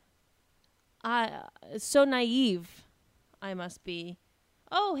so naive I must be.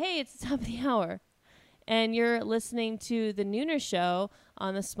 Oh, hey, it's the top of the hour. And you're listening to The Nooner Show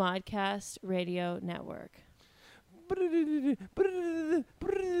on the Smodcast Radio Network.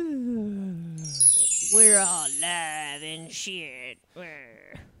 We're all live and shit.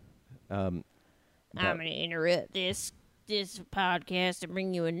 I'm going to interrupt this podcast and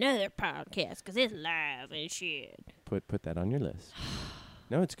bring you another podcast because it's live and shit. Put that on your list.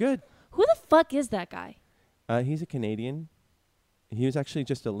 No, it's good. Who the fuck is that guy? He's a Canadian. He was actually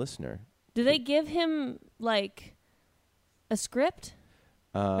just a listener. Do they give him, like, a script?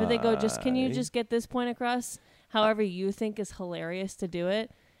 Or they go, can you just get this point across however you think is hilarious to do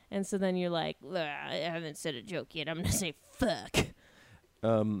it? And so then you're like, I haven't said a joke yet. I'm going to say fuck.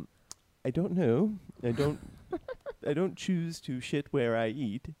 I don't know. I don't choose to shit where I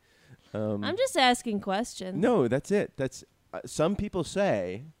eat. I'm just asking questions. No, that's it. That's some people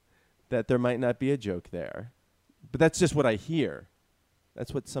say that there might not be a joke there, but that's just what I hear.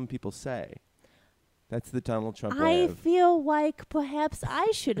 That's what some people say. That's the Donald Trump way I of feel like perhaps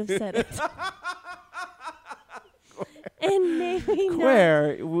I should have said it. And maybe not.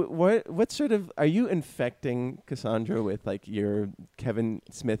 Claire, what sort of are you infecting Cassandra with, like your Kevin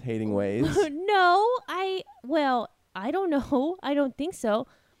Smith hating ways? No, I don't know. I don't think so.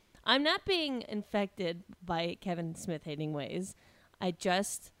 I'm not being infected by Kevin Smith hating ways. I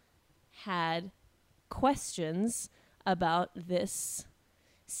just had questions about this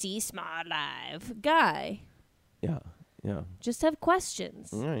See Smart Live guy. Yeah. Just have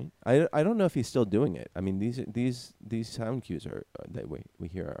questions. All right. I don't know if he's still doing it. I mean, these sound cues are that we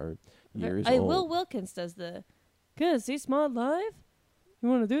hear are years old. Will Wilkins does the See Smart Live. You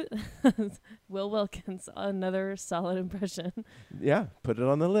want to do it? Will Wilkins, another solid impression. Yeah, put it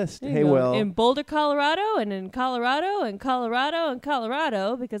on the list. There Hey, you go. Will. In Boulder, Colorado, and in Colorado, and Colorado, and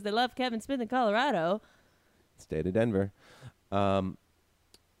Colorado, because they love Kevin Smith in Colorado. State of Denver.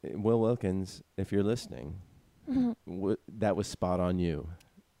 Will Wilkins, if you're listening, that was spot on you.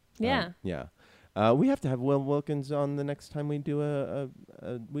 Yeah. Yeah. We have to have Will Wilkins on the next time we do a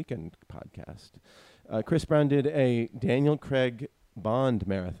weekend podcast. Chris Brown did a Daniel Craig Bond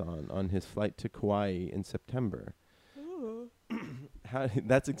marathon on his flight to Kauai in September.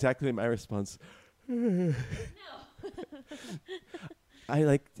 That's exactly my response. No.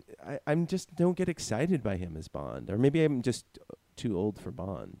 I'm just don't get excited by him as Bond, or maybe I'm just too old for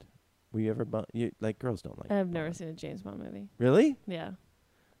Bond. Were you ever girls don't like? I've Bond. never seen a James Bond movie. Really? Yeah.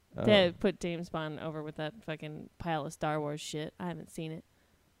 Oh. They put James Bond over with that fucking pile of Star Wars shit. I haven't seen it.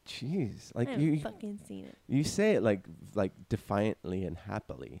 Jeez, I haven't fucking seen it. You say it like defiantly and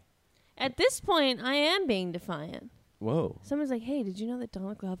happily. At this point, I am being defiant. Whoa. Someone's like, "Hey, did you know that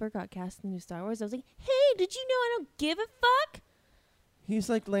Donald Glover got cast in the new Star Wars?" I was like, "Hey, did you know I don't give a fuck?" He's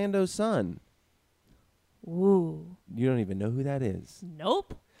like Lando's son. Ooh. You don't even know who that is.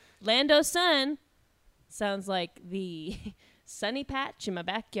 Nope. Lando's son sounds like the sunny patch in my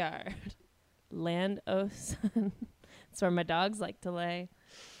backyard. Lando's son. That's where my dogs like to lay.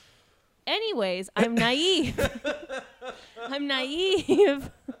 Anyways, I'm naive. I'm naive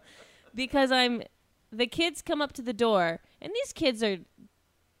because the kids come up to the door, and these kids are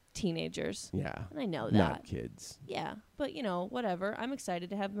teenagers. Yeah. And I know that. Not kids. Yeah, but whatever. I'm excited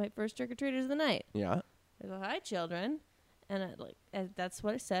to have my first trick-or-treaters of the night. Yeah. I go, "Hi, children." And that's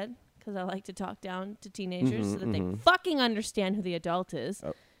what I said, because I like to talk down to teenagers so that they fucking understand who the adult is.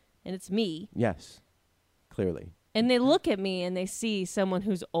 Oh. And it's me. Yes. Clearly. And they look at me and they see someone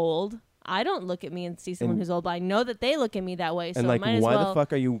who's old. I don't look at me and see someone who's old, but I know that they look at me that way. So and I might as why well. the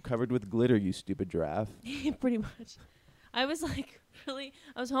fuck are you covered with glitter, you stupid giraffe? Pretty much. I was I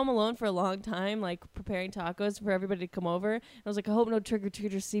was home alone for a long time, preparing tacos for everybody to come over. And I was like, I hope no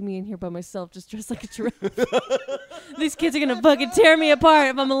trick-or-treaters see me in here by myself, just dressed like a giraffe. These kids are going to fucking tear me apart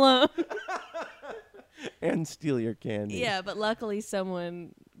if I'm alone. And steal your candy. Yeah, but luckily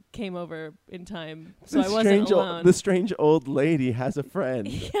someone came over in time, so I wasn't alone. The strange old lady has a friend.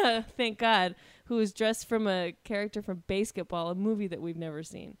 Yeah, thank God, who was dressed from a character from Basketball, a movie that we've never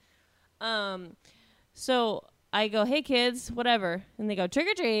seen. So I go, "Hey kids, whatever," and they go, "Trick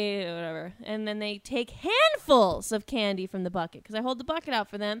or treat," or whatever, and then they take handfuls of candy from the bucket because I hold the bucket out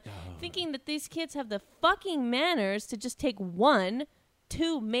for them, thinking that these kids have the fucking manners to just take 1,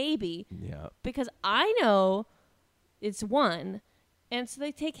 2 maybe, because I know it's 1. And so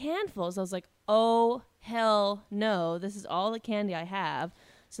they take handfuls. I was like, oh, hell no. This is all the candy I have.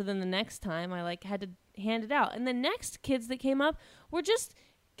 So then the next time I had to hand it out. And the next kids that came up were just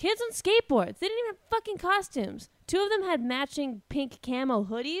kids on skateboards. They didn't even have fucking costumes. 2 of them had matching pink camo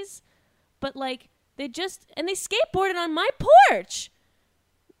hoodies. But they skateboarded on my porch.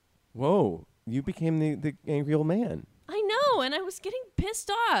 Whoa. You became the angry old man. I know. And I was getting pissed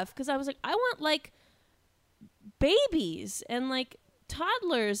off because I was like, I want babies and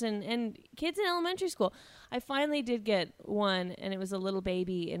toddlers and kids in elementary school. I finally did get one, and it was a little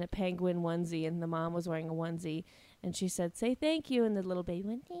baby in a penguin onesie, and the mom was wearing a onesie, and she said, "Say thank you," and the little baby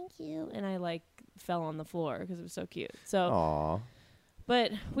went, "Thank you," and I fell on the floor because it was so cute. So, aww.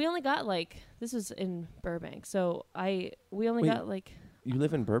 But we only got this was in Burbank, so we only got You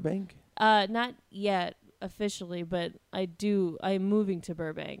live in Burbank? Not yet officially, but I'm moving to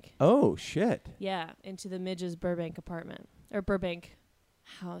Burbank. Oh shit. Yeah, into the Midge's Burbank apartment or Burbank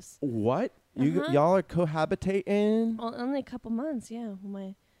house. What? You Uh-huh. y'all are cohabitating? Well, only a couple months, yeah.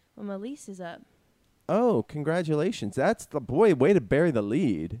 When my lease is up. Oh, congratulations. That's the boy way to bury the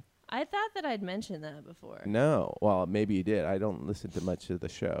lead. I thought that I'd mentioned that before. No. Well, maybe you did. I don't listen to much of the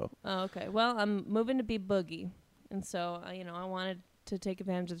show. Oh, okay. Well, I'm moving to be Boogie, and so I wanted to take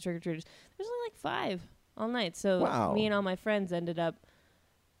advantage of the trick or treaters. There's only like 5 all night, so Wow. me and all my friends ended up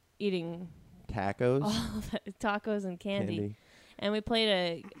eating Tacos? all of it, tacos and candy. And we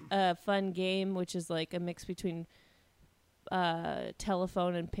played a fun game, which is like a mix between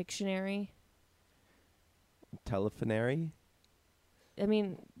telephone and Pictionary. Telephonary? I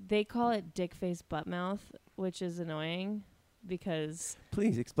mean, they call it Dick Face Butt Mouth, which is annoying because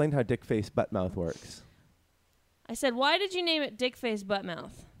Please explain how Dick Face Butt Mouth works. I said, "Why did you name it Dick Face Butt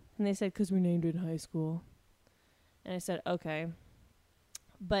Mouth?" And they said, "'Cause we named it in high school." And I said, "Okay."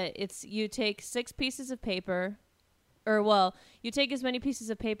 But you take 6 pieces of paper, you take as many pieces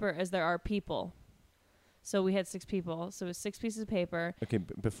of paper as there are people. So we had 6 people. So it was 6 pieces of paper. Okay,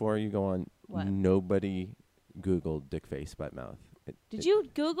 before you go on, What? nobody Googled Dick Face Butt Mouth. Did you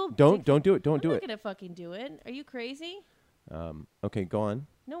Google? Don't do it. Don't I'm do not it. gonna fucking do it. Are you crazy? Okay, go on.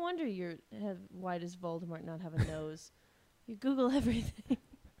 No wonder why does Voldemort not have a nose? You Google everything.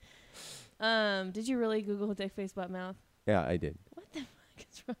 Did you really Google Dick Face Butt Mouth? Yeah, I did. What the fuck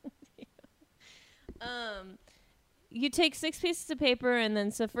is wrong with you? You take 6 pieces of paper, and then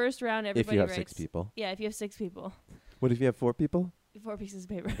so first round everybody If you have writes. 6 people. Yeah, if you have 6 people, What if you have 4 people? 4 pieces of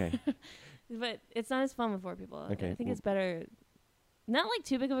paper. Okay. But it's not as fun with 4 people. Okay. I think it's better, not like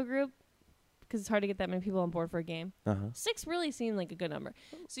too big of a group, because it's hard to get that many people on board for a game. Uh-huh. 6 really seemed like a good number.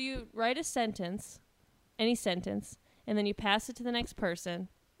 So you write a sentence, any sentence, and then you pass it to the next person,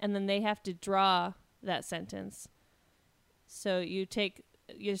 and then they have to draw that sentence. So you take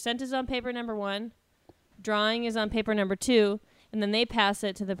your sentence on paper number 1, drawing is on paper number 2, and then they pass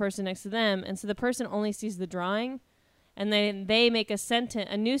it to the person next to them, and so the person only sees the drawing, and then they make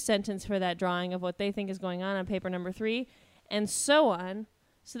a new sentence for that drawing of what they think is going on paper number 3, and so on.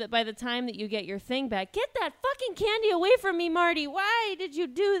 So that by the time that you get your thing back, get that fucking candy away from me, Marty. Why did you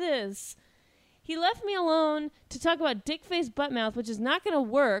do this? He left me alone to talk about Dick Face Butt Mouth, which is not going to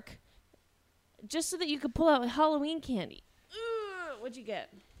work, just so that you could pull out Halloween candy. Ugh, what'd you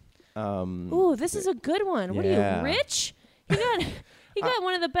get? Ooh, this is a good one. What are Yeah. you, rich? He got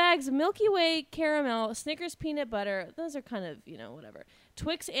one of the bags of Milky Way caramel, Snickers peanut butter. Those are kind of, whatever.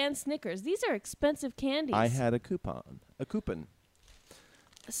 Twix and Snickers. These are expensive candies. I had a coupon.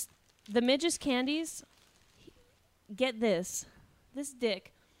 The Midges candies, get this. This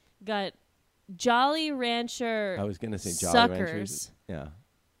dick got Jolly Rancher I was going to say Jolly suckers. Ranchers. Yeah.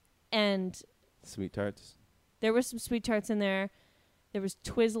 And Sweet Tarts. there were some Sweet Tarts in there. There was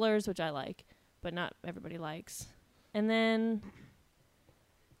Twizzlers, which I like, but not everybody likes. And then,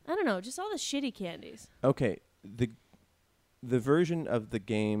 I don't know, just all the shitty candies. Okay, the version of the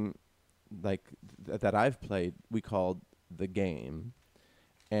game that I've played, we called The Game,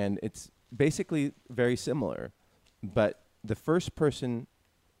 and it's basically very similar, but the first person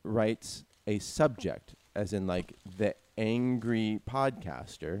writes a subject, as in like the angry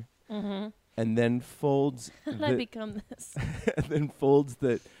podcaster, Mm-hmm. and then folds How did I become this? and then folds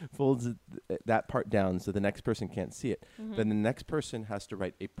that part down so the next person can't see it. Mm-hmm. Then the next person has to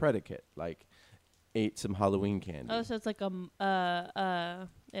write a predicate, like ate some Halloween candy. Oh, so it's like an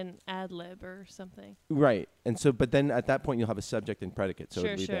ad lib or something. Right. And so, but then at that point you'll have a subject and predicate. So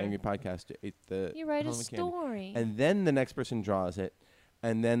Sure, it'll be sure. the angry podcaster ate the You write a Halloween candy. story. And then the next person draws it,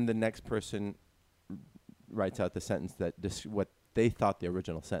 and then the next person writes out the sentence that what they thought the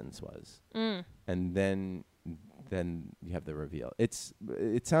original sentence was. And then you have the reveal. It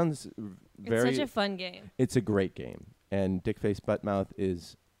sounds very. It's such a fun game. It's a great game, and Dick Face Butt Mouth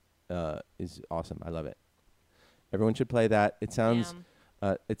is awesome. I love it. Everyone should play that. It sounds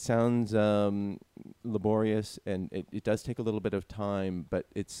laborious, and it does take a little bit of time, but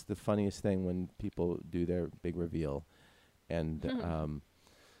it's the funniest thing when people do their big reveal, and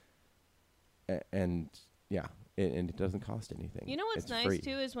and yeah, and it doesn't cost anything. You know what's It's nice free.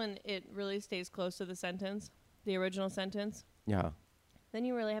 too is when it really stays close to the sentence, the original sentence. Yeah. Then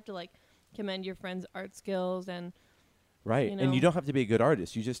you really have to commend your friend's art skills and Right. You And know. you don't have to be a good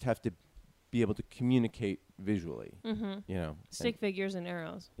artist. You just have to be able to communicate visually. stick figures and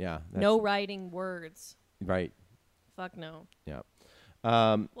arrows. Yeah. No writing words. Right. Fuck no. Yeah.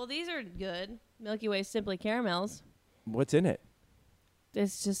 Well, these are good. Milky Way Simply Caramels. What's in it?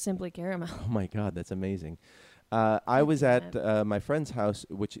 It's just Simply Caramel. Oh my God, that's amazing. I was at my friend's house,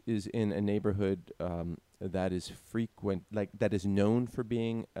 which is in a neighborhood that is that is known for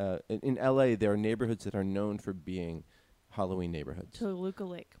being. In LA, there are neighborhoods that are known for being Halloween neighborhoods. Toluca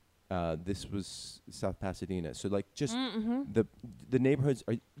Lake. This was South Pasadena. So like just Mm-hmm. the neighborhoods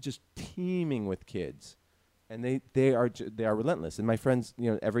are just teeming with kids, and they are relentless. And my friends,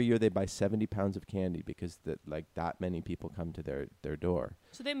 every year they buy 70 pounds of candy because that many people come to their door.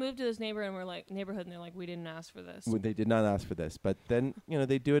 So they moved to this neighborhood, and they're like, we didn't ask for this. Well, they did not ask for this, but then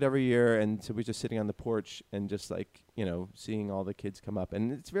they do it every year, and so we're just sitting on the porch and just seeing all the kids come up,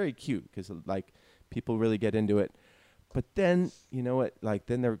 and it's very cute because people really get into it. But then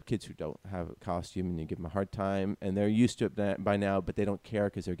then there are kids who don't have a costume, and you give them a hard time, and they're used to it by now, but they don't care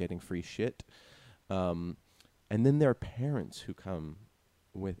because they're getting free shit. And then there are parents who come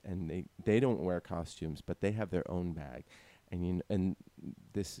and they don't wear costumes, but they have their own bag, and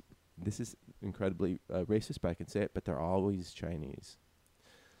this is incredibly racist, but I can say it, but they're always Chinese.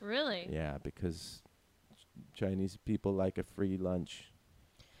 Really? Yeah, because Chinese people like a free lunch.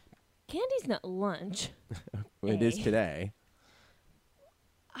 Candy's not lunch. Well, it is today.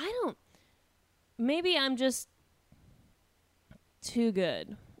 Maybe I'm just too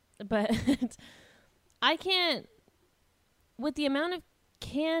good, but I can't, with the amount of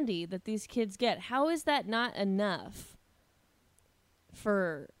candy that these kids get, how is that not enough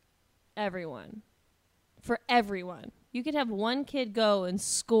for everyone? For everyone. You could have one kid go and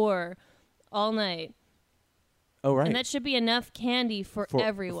score all night. Oh, right. And that should be enough candy for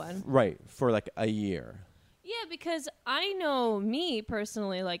everyone. Right, for like a year. Yeah, because I know me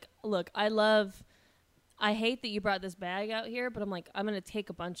personally, look, I hate that you brought this bag out here, but I'm going to take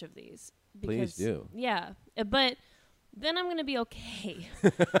a bunch of these. Please do. Yeah, but then I'm going to be okay.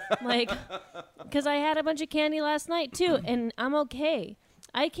 Because I had a bunch of candy last night too, and I'm okay.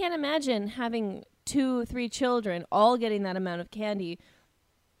 I can't imagine having 2-3 children all getting that amount of candy.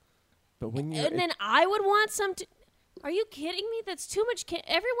 But when and then I would want some. Are you kidding me? That's too much candy.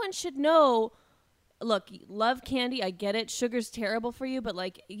 Everyone should know. Look, love candy. I get it. Sugar's terrible for you, but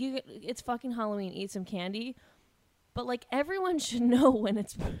it's fucking Halloween. Eat some candy. But everyone should know when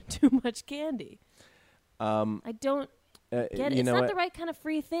it's too much candy. I don't get it. It's not the right kind of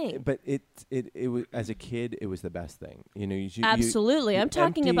free thing. But it was, as a kid, it was the best thing. Absolutely. I'm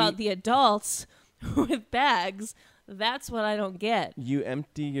talking about the adults with bags. That's what I don't get. You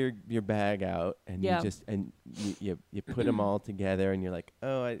empty your bag out, and you put them all together, and you're like,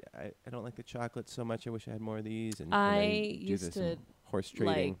 oh, I don't like the chocolate so much. I wish I had more of these. And I used to horse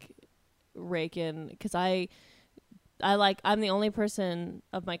trading, rake in, because I'm the only person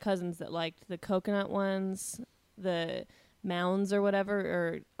of my cousins that liked the coconut ones, the Mounds or whatever,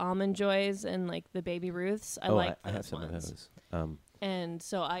 or Almond Joys, and the Baby Ruths. I have some of those. And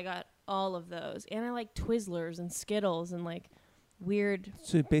so I got all of those, and I like Twizzlers and Skittles and weird.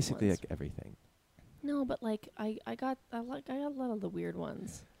 So basically, ones. Everything. No, but I got a lot of the weird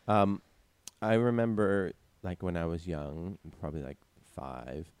ones. I remember when I was young, probably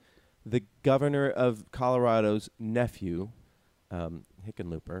 5, the governor of Colorado's nephew,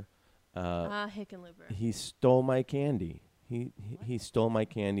 Hickenlooper. Hickenlooper. He stole my candy. He stole my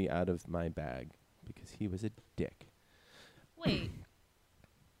candy out of my bag because he was a dick. Wait.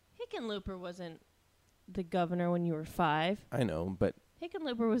 Hickenlooper wasn't the governor when you were 5. I know, but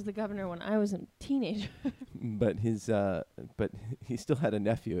Hickenlooper was the governor when I was a teenager. but he still had a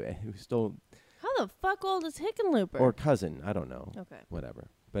nephew who stole. How the fuck old is Hickenlooper? Or cousin, I don't know. Okay. Whatever.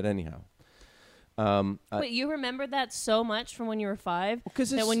 But anyhow. Wait, you remembered that so much from when you were 5?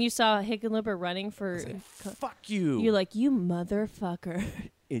 That when you saw Hickenlooper running for... fuck you. You're like, you motherfucker.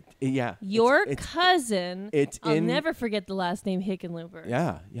 Yeah. Your cousin. I'll never forget the last name Hickenlooper.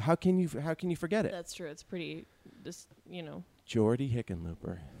 Yeah. How can you forget it? That's true. It's pretty, Jordy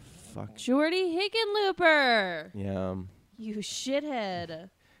Hickenlooper. Fuck. Jordy Hickenlooper. Yeah. You shithead.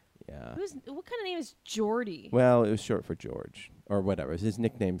 Yeah. What kind of name is Jordy? Well, it was short for George or whatever. It was his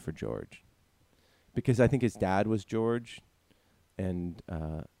nickname for George, because I think his dad was George, and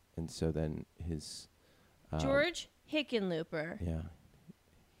so then his George Hickenlooper. Yeah.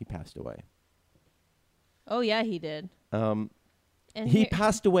 He passed away. Oh, yeah, he did. And he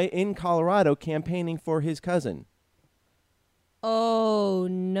passed away in Colorado campaigning for his cousin. Oh,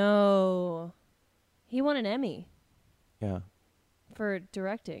 no. He won an Emmy. Yeah. For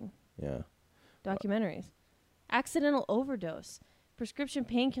directing. Yeah. Documentaries. Accidental overdose. Prescription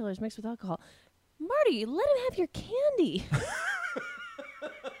painkillers mixed with alcohol. Marty, let him have your candy.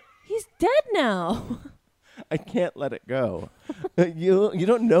 He's dead now. I can't let it go. You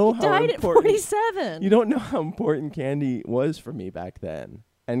don't know how died important. At 47. You don't know how important candy was for me back then,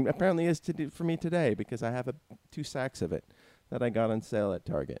 and apparently is for me today, because I have 2 sacks of it that I got on sale at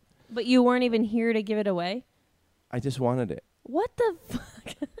Target. But you weren't even here to give it away? I just wanted it. What the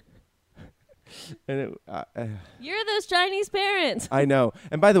fuck? And You're those Chinese parents. I know.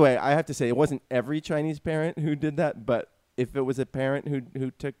 And by the way, I have to say, it wasn't every Chinese parent who did that, but if it was a parent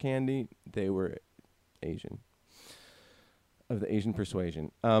who took candy, they were Asian, of the Asian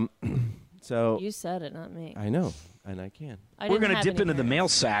persuasion. So You said it, not me. I know, and I can. We're going to dip into the mail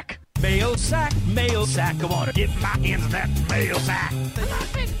sack. Mail sack, mail sack. I want to dip my hands in that mail sack.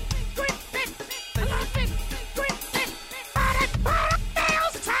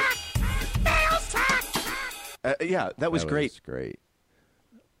 Yeah, that was great. Great.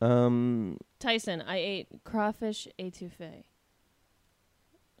 Tyson, I ate crawfish étouffée.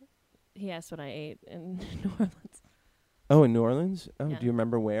 He asked what I ate in New Orleans. Oh, in New Orleans? Oh, Yeah. do you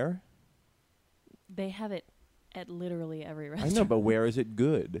remember where? They have it at literally every I restaurant. know, but where is it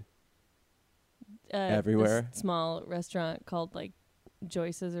good? Everywhere? This small restaurant called like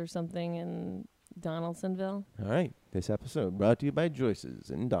Joyce's or something in Donaldsonville. All right. This episode brought to you by Joyce's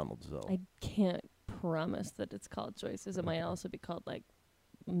in Donaldsville. I can't promise that it's called Joyce's. It might also be called like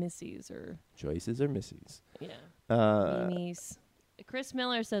Missy's or Joyce's or Missy's. Mimi's. Chris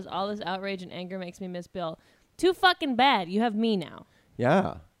Miller says all this outrage and anger makes me miss Bill. Too fucking bad. You have me now.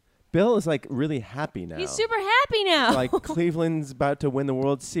 Yeah. Bill is like really happy now. He's super happy now. Like Cleveland's about to win the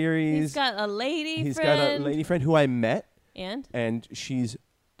World Series. He's got a lady He's friend. got a lady friend who I met. And she's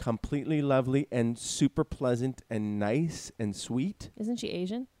completely lovely and super pleasant and nice and sweet. Isn't she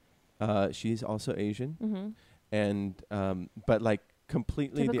Asian? She's also Asian. Mm-hmm. And but like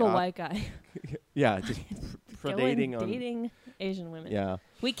completely Typical white guy. Yeah, just predating on dating Asian women. Yeah.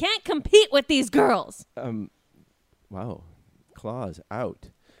 We can't compete with these girls. Wow. Claws out.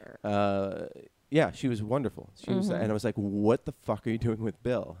 Yeah, she was wonderful. She was, and I was like, "What the fuck are you doing with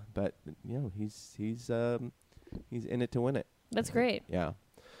Bill?" But you know, he's in it to win it. That's great. Yeah,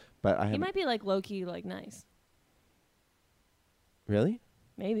 but He might be like low key, like nice. Really?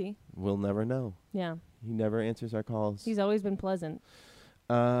 Maybe. We'll never know. Yeah. He never answers our calls. He's always been pleasant.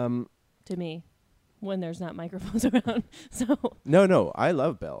 To me, when there's not microphones around. So. No, I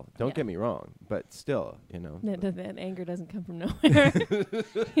love Bill. Don't Yeah. get me wrong, but still, you know. That anger doesn't come from nowhere.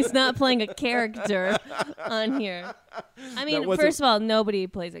 He's not playing a character on here. I mean, first of all, nobody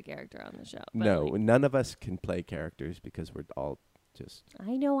plays a character on the show. But No, none of us can play characters because we're all just.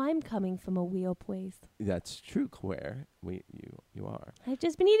 I know I'm coming from a wheel place. That's true, Claire. You are. I've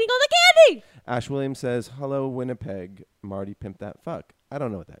just been eating all the candy. Ash Williams says, "Hello, Winnipeg. Marty pimped that fuck." I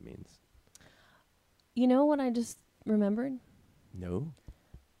don't know what that means. You know what I just remembered? No.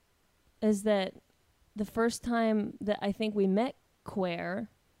 Is that the first time that I think we met Quare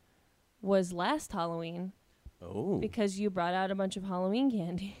was last Halloween. Oh. Because you brought out a bunch of Halloween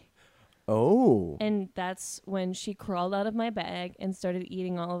candy. Oh. And that's when she crawled out of my bag and started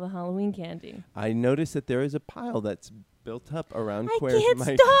eating all of the Halloween candy. I noticed that there is a pile that's built up around I Quare's can't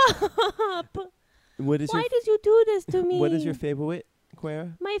mic. stop. Why did you do this to me? What is your favorite,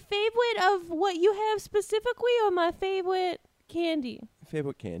 Quare? My favorite of what you have specifically, or my favorite candy?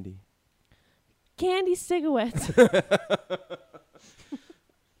 Favorite candy. Candy cigarettes.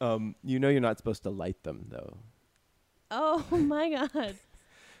 You know you're not supposed to light them, though. Oh, my God.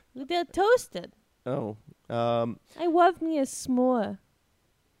 They're toasted. Oh. I love me a s'more.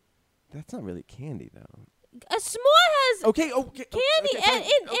 That's not really candy, though. A s'more has Okay. candy okay, fine.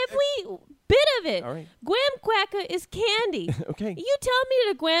 in every bit of it. All right. Graham cracker is candy. Okay. You tell me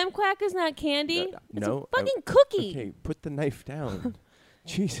that a graham cracker's not candy? It's No. a fucking cookie. Okay, put the knife down.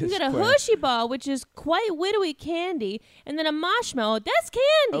 Jesus. You got a Quare. Hershey bar, which is quite widowy candy, and then a marshmallow. That's Oh,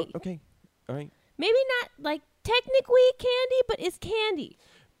 candy. okay. All right. Maybe not like technically candy, but it's candy.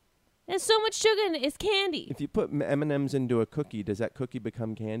 There's so much sugar in it. It's candy. If you put M&Ms into a cookie, does that cookie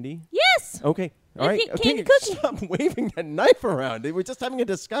become candy? Yes. Okay. All right. Candy Okay. cookie. Stop waving that knife around. We're just having a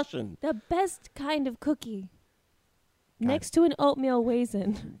discussion. The best kind of cookie, God. next to an oatmeal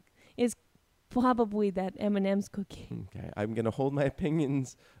raisin, is probably that M&M's cookie. Okay. I'm going to hold my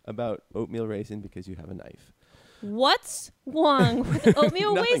opinions about oatmeal raisin because you have a knife. What's wrong with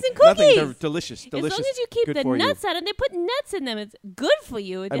oatmeal Nothing, raisin nothing. cookies? They're delicious. Delicious. As long as you keep Good the for you. nuts out, and they put nuts in them, it's good for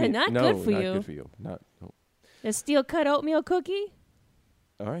you. I They're mean, not no, good for not you. good for you. No. The steel cut oatmeal cookie.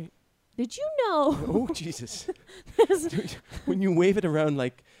 All right. Did you know? Oh, Jesus. When you wave it around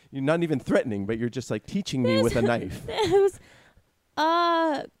like you're not even threatening, but you're just like teaching me with a knife. There's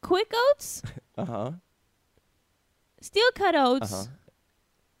quick oats, Uh-huh. steel cut oats. Uh-huh.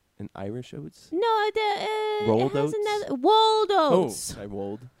 And Irish oats? No, Rolled it has oats? rolled oats. Oh, I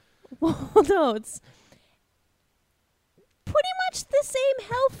rolled. Rolled oats. Pretty much the same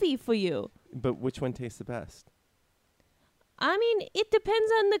healthy for you. But which one tastes the best? I mean, it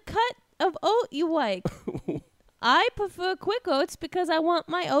depends on the cut of oat you like. I prefer quick oats because I want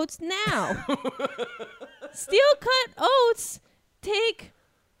my oats now. Steel cut oats take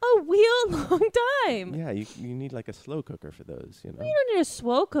a real long time. Yeah, you need like a slow cooker for those, you know. You don't need a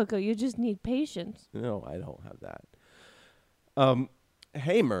slow cooker. You just need patience. No, I don't have that.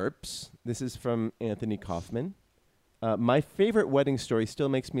 Hey, Merps. This is from Anthony Kaufman. My favorite wedding story still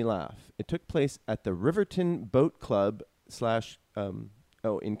makes me laugh. It took place at the Riverton Boat Club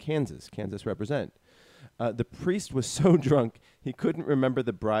in Kansas. Kansas represent. The priest was so drunk he couldn't remember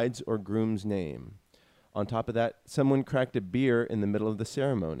the bride's or groom's name. On top of that, someone cracked a beer in the middle of the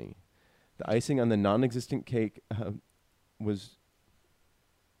ceremony. The icing on the non-existent cake was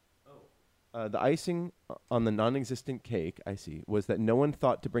that no one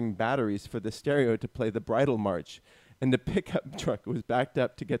thought to bring batteries for the stereo to play the bridal march, and the pickup truck was backed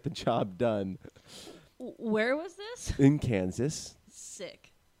up to get the job done. Where was this? In Kansas. Sick.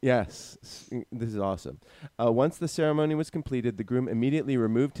 Yes, this is awesome. Once the ceremony was completed, the groom immediately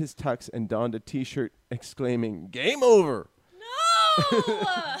removed his tux and donned a T-shirt exclaiming, "Game over!" No!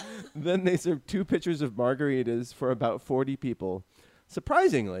 Then they served 2 pitchers of margaritas for about 40 people.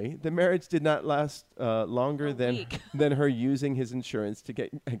 Surprisingly, the marriage did not last longer than her using his insurance to get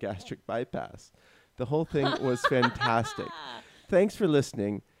a gastric bypass. The whole thing was fantastic. Thanks for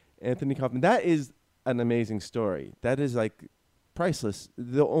listening, Anthony Kaufman. That is an amazing story. That is like priceless.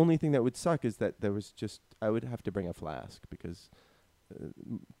 The only thing that would suck is that I would have to bring a flask because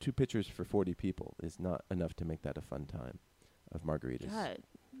 2 pitchers for 40 people is not enough to make that a fun time of margaritas. God,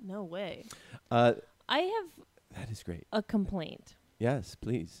 no way. I have that is great. a complaint. Yes,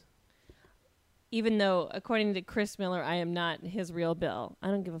 please. Even though, according to Chris Miller, I am not his real Bill. I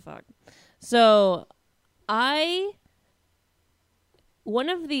don't give a fuck. So, one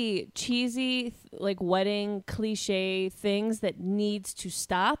of the cheesy, wedding cliche things that needs to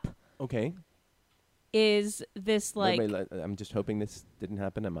stop Okay. is this, Wait, I'm just hoping this didn't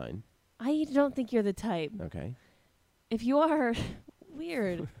happen to mine. I don't think you're the type. Okay. If you are,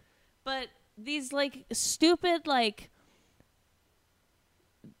 weird. But these, stupid,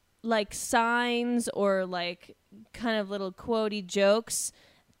 signs or, kind of little quotey jokes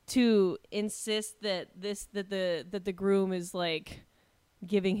to insist that the groom is,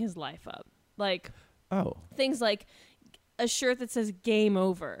 giving his life up. Things like a shirt that says "Game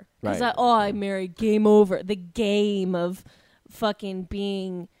Over." Because Right. I married Game Over. The game of fucking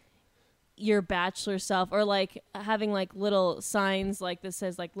being your bachelor self, or having little signs that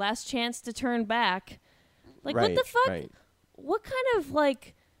says "Last chance to turn back." What the fuck? Right. What kind of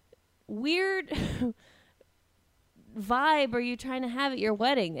weird vibe are you trying to have at your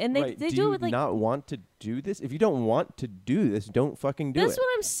wedding? And they do do you it with not want to do this? If you don't want to do this, don't fucking do That's it. what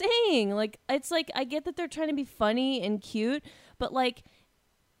I'm saying. It's I get that they're trying to be funny and cute, but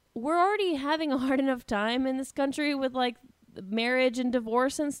we're already having a hard enough time in this country with marriage and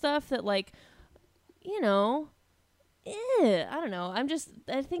divorce and stuff that I don't know.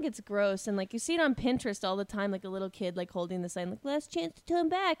 I think it's gross. And you see it on Pinterest all the time, a little kid holding the sign, "Last chance to turn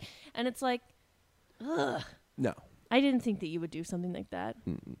back." And it's ugh. No. I didn't think that you would do something like that.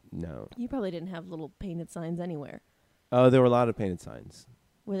 No. You probably didn't have little painted signs anywhere. Oh, there were a lot of painted signs.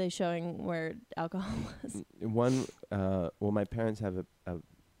 Were they showing where alcohol was? One, my parents have a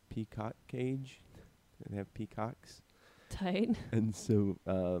peacock cage. They have peacocks. Tight. And so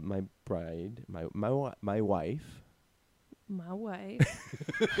my bride, my wife. My wife.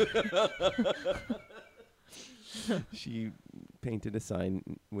 She painted a sign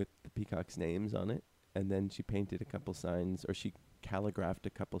with the peacock's names on it. And then she painted a couple signs, or she calligraphed a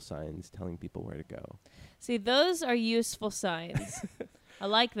couple signs telling people where to go. See, those are useful signs. I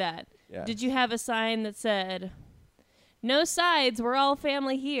like that. Yeah. Did you have a sign that said, "No sides, we're all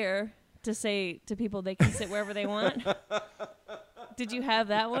family here," to say to people they can sit wherever they want? Did you have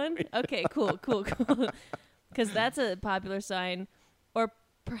that one? Okay, cool. Because that's a popular sign. Or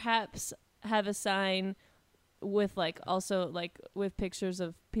perhaps have a sign with also with pictures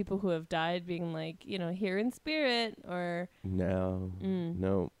of people who have died being here in spirit, or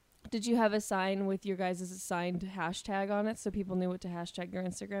No. Did you have a sign with your guys' assigned hashtag on it so people knew what to hashtag your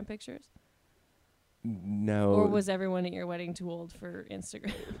Instagram pictures? No. Or was everyone at your wedding too old for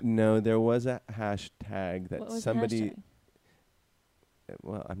Instagram? No, there was a hashtag that What was somebody the hashtag?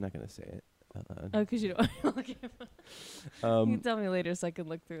 Well, I'm not going to say it. Oh, because you don't okay. You can tell me later so I can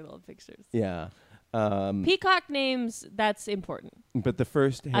look through all the pictures. Yeah. Peacock names, that's important. But the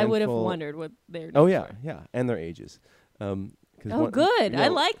first handful, I would have wondered what their names Oh yeah, were. yeah, and their ages. Oh, good. I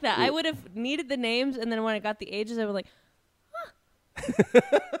no, like that. I it- would have needed the names, and then when I got the ages, I was like, huh.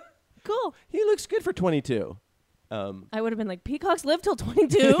 Cool. He looks good for 22. I would have been like, peacocks live till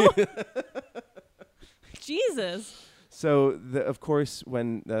 22? Jesus. So of course,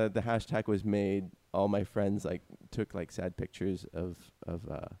 when the hashtag was made, all my friends like took like sad pictures of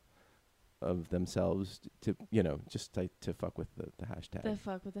themselves to just like to fuck with the hashtag. The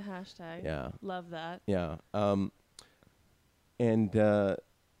fuck with the hashtag. Yeah. Love that. Yeah. And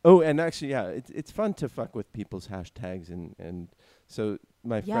actually, yeah, it's fun to fuck with people's hashtags and so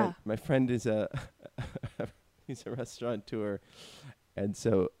my friend is he's a restaurateur. And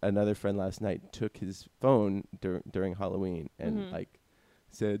so another friend last night took his phone during Halloween and like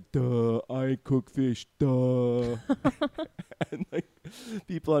said, "Duh, I cook fish, duh." And like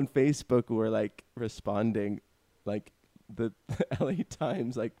people on Facebook were like responding, like the LA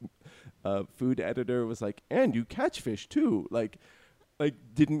Times like food editor was like, "And you catch fish too," like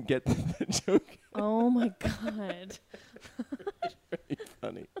didn't get the joke. Oh my God. Very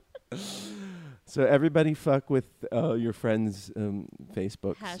funny. So everybody fuck with your friends'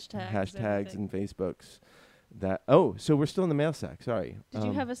 Facebooks, hashtags and Facebooks. So we're still in the mail sack. Sorry. Did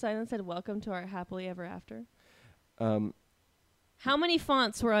you have a sign that said "Welcome to our happily ever after"? How many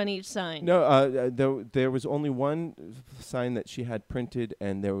fonts were on each sign? No, there was only one sign that she had printed,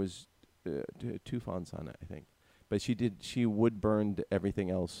 and there was 2 fonts on it, I think. But she wood burned everything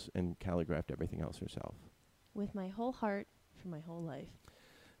else and calligraphed everything else herself. With my whole heart for my whole life.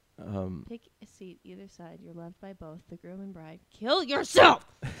 Pick a seat either side. You're loved by both, the groom and bride. Kill yourself!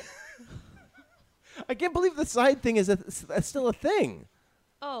 I can't believe the side thing is still a thing.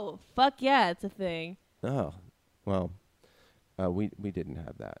 Oh, fuck yeah, it's a thing. Oh, well, we didn't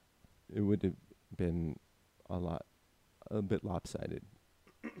have that. It would have been a bit lopsided.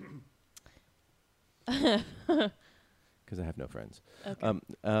 Because I have no friends.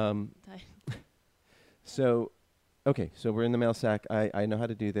 Okay. So we're in the mail sack. I know how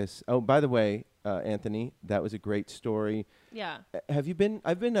to do this. Oh, by the way, Anthony, that was a great story. Yeah. Have you been?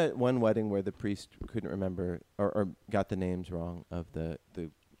 I've been at one wedding where the priest couldn't remember or got the names wrong of the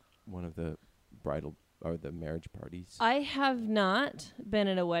one of the bridal or the marriage parties. I have not been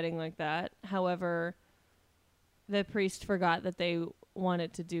at a wedding like that. However, the priest forgot that they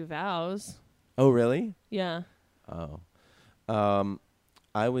wanted to do vows. Oh, really? Yeah. Oh.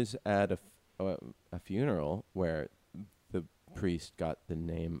 I was at a funeral where the priest got the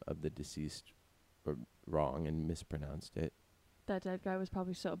name of the deceased wrong and mispronounced it. That dead guy was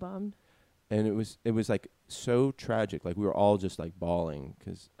probably so bummed. And it was like so tragic. Like we were all just like bawling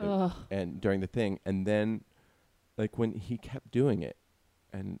and during the thing. And then like when he kept doing it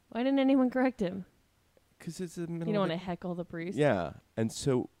and why didn't anyone correct him? Because it's the middle. You don't want to heckle the priest. Yeah. And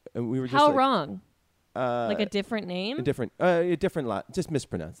so we were just how like, wrong? Like a different name? A different just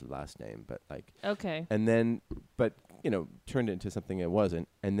mispronounced the last name, but like okay. And then but turned it into something it wasn't.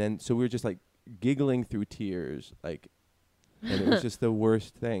 And then so we were just like giggling through tears, like, and it was just the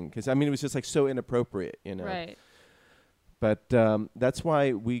worst thing because it was just like so inappropriate, Right. But that's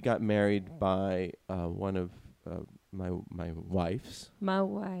why we got married by one of my wife's. My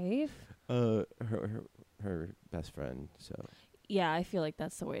wife. Her best friend. So. Yeah, I feel like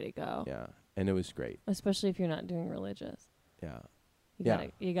that's the way to go. Yeah, and it was great. Especially if you're not doing religious. Yeah.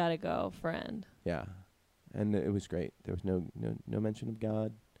 You gotta go, friend. Yeah, and it was great. There was no mention of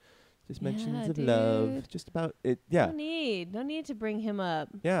God, just mentions of dude. love. Just about it. Yeah. No need to bring him up.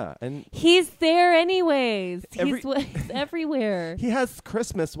 Yeah, and he's there anyways. He's everywhere. He has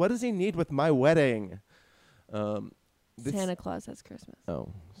Christmas. What does he need with my wedding? Santa Claus has Christmas.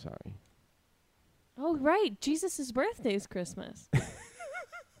 Oh, sorry. Oh, right. Jesus' birthday is Christmas.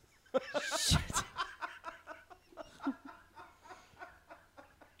 Shit.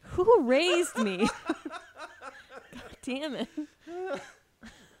 Who raised me? God damn it.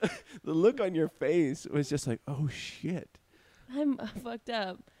 The look on your face was just like, oh, shit. I'm fucked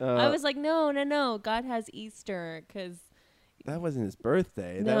up. I was like, no. God has Easter because... That wasn't his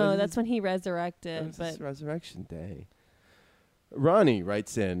birthday. No, that's when he resurrected. That was his resurrection day. Ronnie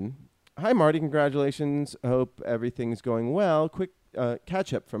writes in, "Hi, Marty. Congratulations. I hope everything's going well. Quick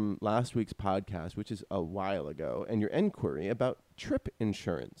catch-up from last week's podcast, which is a while ago, and your inquiry about trip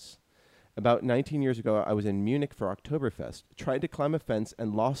insurance. About 19 years ago, I was in Munich for Oktoberfest, tried to climb a fence,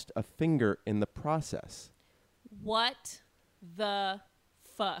 and lost a finger in the process." What the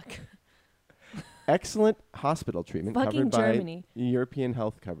fuck? Excellent hospital treatment Fucking covered by Germany. European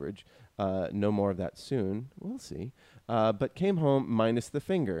health coverage. No more of that soon. We'll see. But came home minus the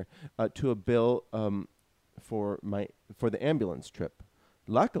finger to a bill for the ambulance trip.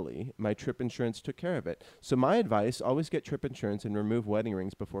 Luckily, my trip insurance took care of it. So my advice, always get trip insurance and remove wedding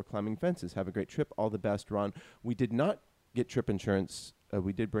rings before climbing fences. Have a great trip. All the best, Ron. We did not get trip insurance.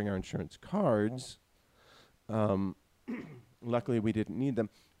 We did bring our insurance cards. Luckily, we didn't need them.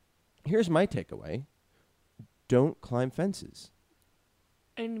 Here's my takeaway. don't climb fences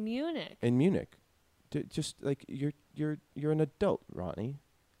In Munich. in Munich. Just like you're an adult, Ronnie.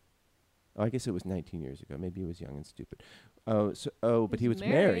 Oh, I guess it was 19 years ago. Maybe he was young and stupid. But he was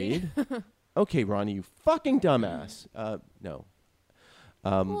married. Okay, Ronnie, you fucking dumbass. No.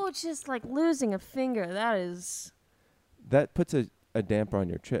 Well, it's just like losing a finger. That is... That puts a damper on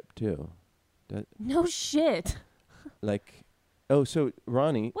your trip, too. No shit. Like, so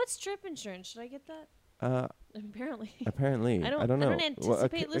Ronnie... What's trip insurance? Should I get that? Apparently. Apparently. I don't know. I don't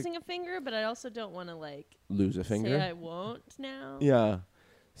anticipate losing a finger, but I also don't want to, like... Lose a finger? Say I won't now. Yeah.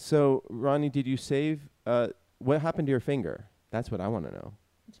 So, Ronnie, did you save... what happened to your finger? That's what I want to know.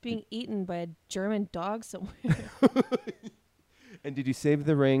 It's being eaten by a German dog somewhere. And did you save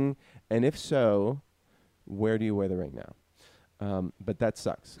the ring? And if so, where do you wear the ring now? But that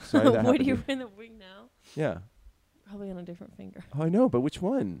sucks. Sorry that Where happened do you to wear the ring now? Yeah. Probably on a different finger. Oh, I know, but which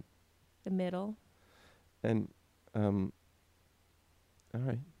one? The middle. And, all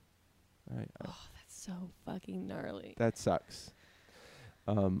right. Oh, that's so fucking gnarly. That sucks.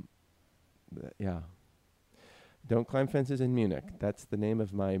 Yeah. Don't Climb Fences in Munich. That's the name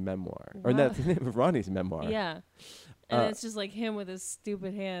of my memoir. Or Wow. that's the name of Ronnie's memoir. Yeah. And it's just like him with his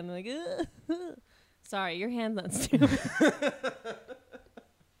stupid hand. Like, sorry, your hand's not stupid.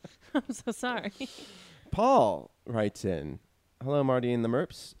 I'm so sorry. Paul writes in, hello, Marty and the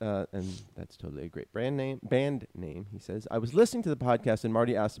Merps. And that's totally a great band name, he says. I was listening to the podcast and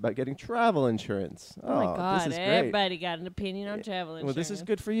Marty asked about getting travel insurance. Oh my God. This is great. Everybody got an opinion on travel insurance. Well, this is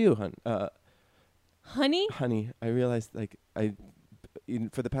good for you, hon. Honey? Honey, I realized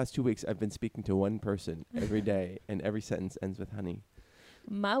for the past 2 weeks, I've been speaking to one person every day, and every sentence ends with honey.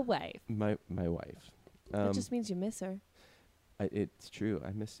 My wife. My wife. That just means you miss her. It's true.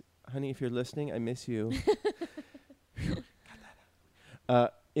 I miss honey. If you're listening, I miss you.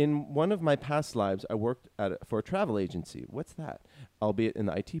 In one of my past lives, I worked for a travel agency. What's that? Albeit in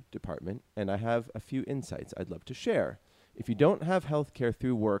the IT department, and I have a few insights I'd love to share. If you don't have healthcare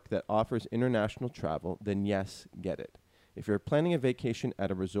through work that offers international travel, then yes, get it. If you're planning a vacation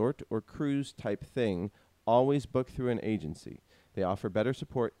at a resort or cruise type thing, always book through an agency. They offer better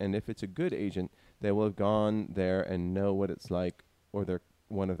support, and if it's a good agent, they will have gone there and know what it's like, or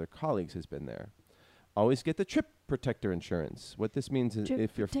one of their colleagues has been there. Always get the Trip Protector insurance. What this means is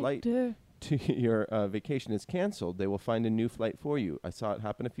if your flight to your vacation is canceled, they will find a new flight for you. I saw it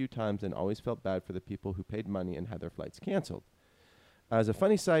happen a few times and always felt bad for the people who paid money and had their flights canceled. As a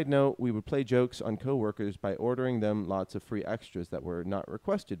funny side note, we would play jokes on coworkers by ordering them lots of free extras that were not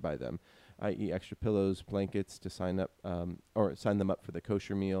requested by them, i.e. extra pillows, blankets to sign up or sign them up for the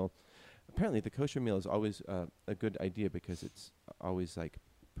kosher meal. Apparently, the kosher meal is always a good idea because it's always like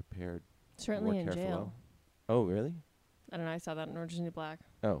prepared. Certainly in careful. jail. Oh, really? I don't know. I saw that in Orange is the New Black.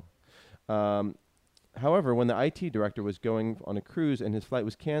 Oh. However, when the IT director was going on a cruise and his flight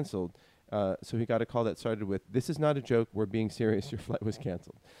was canceled, so he got a call that started with, "This is not a joke. We're being serious. Your flight was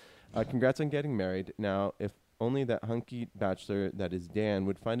canceled." Congrats on getting married. Now, if only that hunky bachelor that is Dan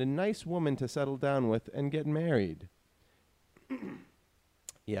would find a nice woman to settle down with and get married.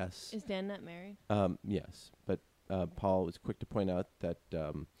 Yes. Is Dan not married? Yes. But Paul was quick to point out that,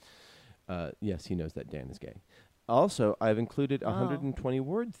 yes, he knows that Dan is gay. Also, I've included a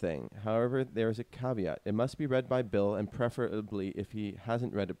 120-word thing. However, there is a caveat. It must be read by Bill, and preferably if he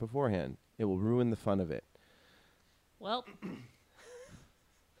hasn't read it beforehand. It will ruin the fun of it. Well,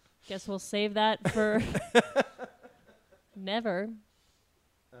 guess we'll save that for never.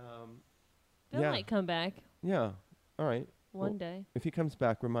 Bill might come back Yeah. All right. one day. If he comes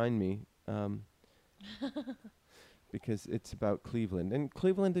back, remind me. Because it's about Cleveland. And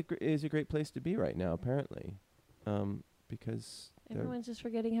Cleveland is a great place to be right now, apparently. Because everyone's just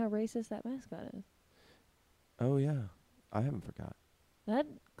forgetting how racist that mascot is. Oh, yeah. I haven't forgot. That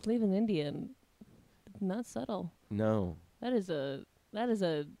Cleveland Indian, not subtle. No. That is a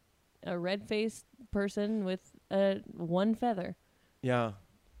red-faced person with one feather. Yeah.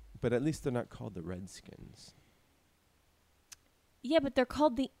 But at least they're not called the Redskins. Yeah, but they're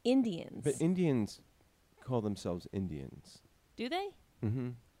called the Indians. But Indians call themselves Indians. Do they? Mm-hmm.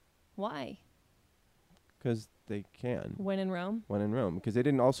 Why? Because they can. When in Rome? When in Rome. Because they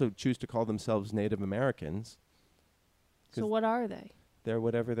didn't also choose to call themselves Native Americans. So what are they? They're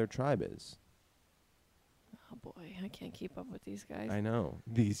whatever their tribe is. Oh, boy. I can't keep up with these guys. I know.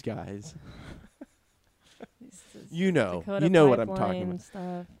 These guys. This is You know. Dakota You know what I'm talking Pipeline about.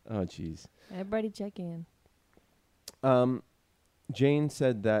 Stuff. Oh, jeez. Everybody check in. Jane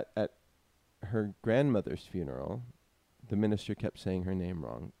said that at her grandmother's funeral, the minister kept saying her name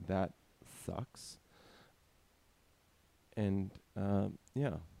wrong. That sucks. And,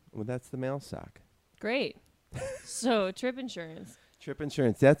 yeah. Well, that's the mail sack. Great. So trip insurance. Trip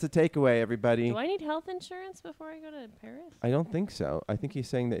insurance. That's the takeaway, everybody. Do I need health insurance before I go to Paris? I don't think so. I think he's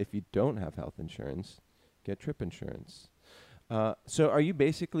saying that if you don't have health insurance, get trip insurance. So are you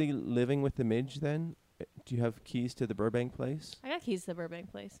basically living with the Midge then? Do you have keys to the Burbank place? I got keys to the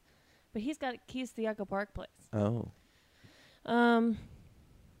Burbank place, but he's got keys to the Echo Park place. Oh.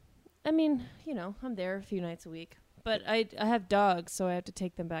 I mean, I'm there a few nights a week, but I have dogs, so I have to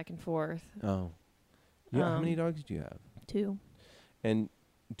take them back and forth. Oh. Yeah. How many dogs do you have? 2. And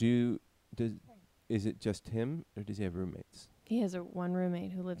is it just him, or does he have roommates? He has one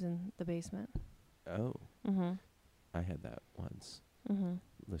roommate who lives in the basement. Oh. Mm-hmm. I had that once. Mm-hmm.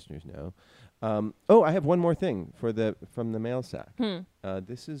 Listeners know. I have one more thing from the mail sack.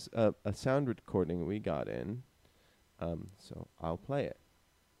 This is a sound recording we got in. So I'll play it.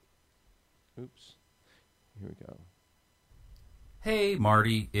 Oops. Here we go. Hey,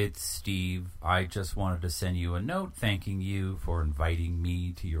 Marty, it's Steve. I just wanted to send you a note thanking you for inviting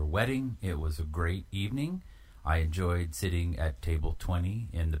me to your wedding. It was a great evening. I enjoyed sitting at table 20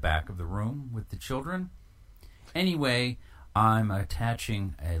 in the back of the room with the children. Anyway, I'm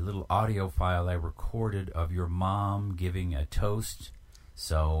attaching a little audio file I recorded of your mom giving a toast.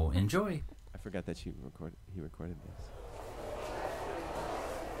 So enjoy. I forgot that he recorded this.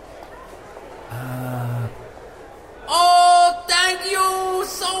 Oh, thank you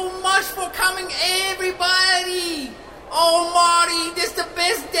so much for coming, everybody. Oh, Marty, this is the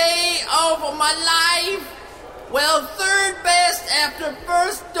best day of my life. Well, third best after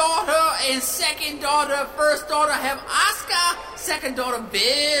first daughter and second daughter. First daughter have Oscar. Second daughter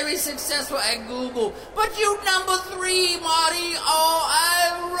very successful at Google. But you number 3, Marty. Oh,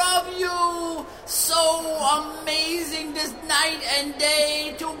 I love you. So amazing this night and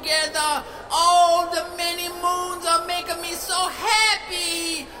day together. All the many moons are making me so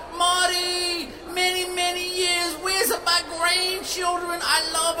happy. Marty, many, many years. Where's my grandchildren? I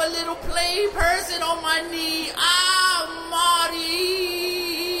love a little play person on my knee. Ah, Marty.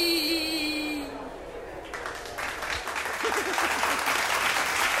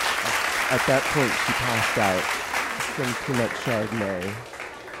 At that point, she passed out from too much Chardonnay.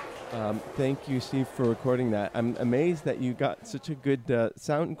 Thank you, Steve, for recording that. I'm amazed that you got such a good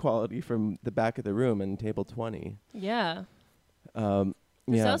sound quality from the back of the room in table 20. Yeah.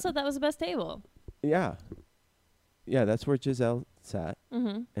 Yeah. Also, that was the best table. Yeah. Yeah, that's where Giselle sat,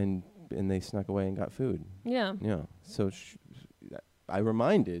 Mm-hmm. and they snuck away and got food. Yeah. Yeah. So I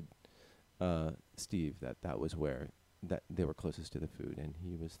reminded Steve that was where that they were closest to the food, and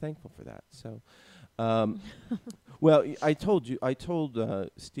he was thankful for that. So, well, I told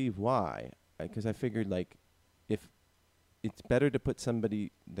Steve why, because I figured like if it's better to put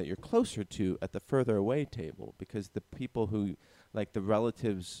somebody that you're closer to at the further away table, because the people who like the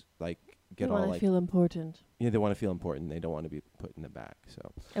relatives like get they all want like to feel important. Yeah, they want to feel important. They don't want to be put in the back.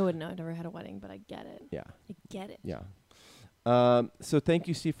 So I wouldn't know. I've never had a wedding, but I get it. yeah. I get it. Yeah. So thank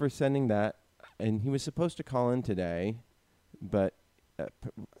you, Steve, for sending that. And he was supposed to call in today, but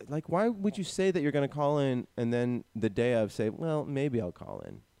why would you say that you're going to call in and then the day of say, well, maybe I'll call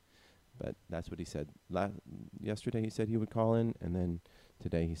in? But that's what he said. Yesterday he said he would call in, and then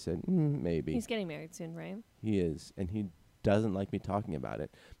today he said, maybe. He's getting married soon, right? He is, and he doesn't like me talking about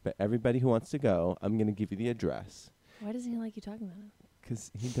it. But everybody who wants to go, I'm going to give you the address. Why doesn't he like you talking about it?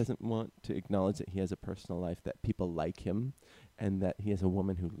 Because he doesn't want to acknowledge that he has a personal life, that people like him, and that he has a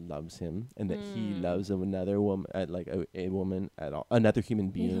woman who loves him, and that he loves another woman, like a woman at all, another human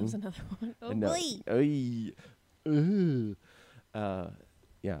being. He loves another one. Oh, No.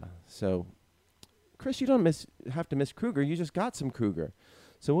 Yeah. So, Chris, you don't have to miss Kruger. You just got some Kruger,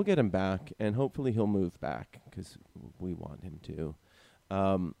 so we'll get him back, and hopefully he'll move back because we want him to.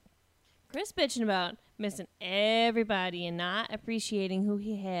 Chris bitching about missing everybody and not appreciating who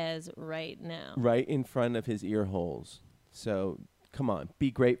he has right now. Right in front of his ear holes. So, come on.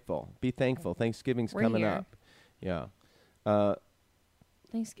 Be grateful. Be thankful. Thanksgiving's We're coming here. up. Yeah.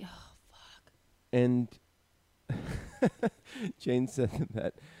 Thanks. Oh, fuck. And Jane said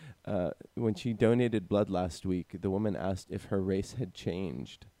that when she donated blood last week, the woman asked if her race had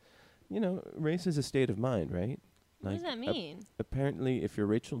changed. You know, race is a state of mind, right? What does that mean? Apparently, if you're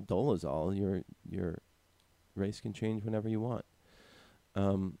Rachel Dolezal, your race can change whenever you want.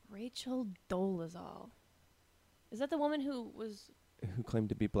 Rachel Dolezal. Is that the woman who claimed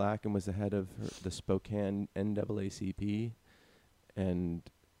to be black and was the head of the Spokane NAACP, and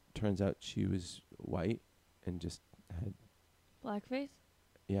turns out she was white and just had blackface?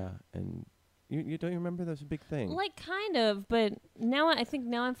 Yeah, and you don't remember? That was a big thing. Like, kind of, but now I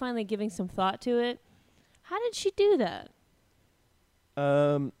think I'm finally giving some thought to it. How did she do that?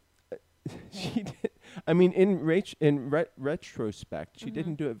 She did. I mean, retrospect, she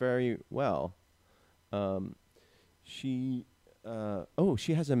didn't do it very well. She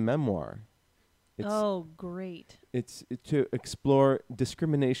has a memoir. Oh, great. It's to explore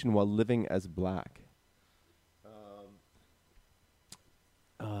discrimination while living as black.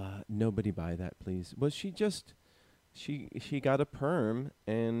 Nobody buy that, please. Well, she got a perm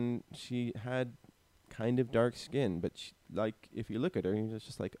and she had kind of dark skin, but like if you look at her, you're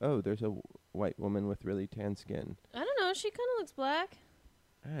just like, oh, there's a white woman with really tan skin. I don't know. She kind of looks black.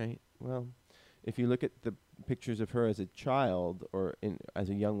 All right. Well, if you look at the pictures of her as a child or as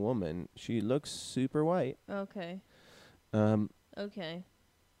a young woman, she looks super white. Okay. Okay.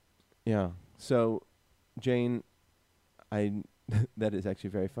 Yeah. So, Jane, that is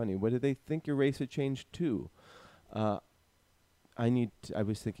actually very funny. What do they think your race had changed to? I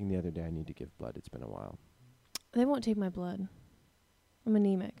was thinking the other day I need to give blood. It's been a while. They won't take my blood. I'm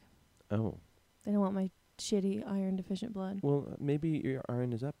anemic. Oh. They don't want my shitty iron deficient blood. Well, maybe your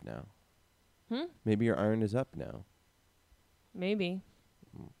iron is up now. Hmm? Maybe your iron is up now. Maybe.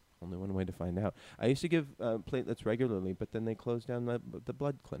 Only one way to find out. I used to give platelets regularly, but then they closed down the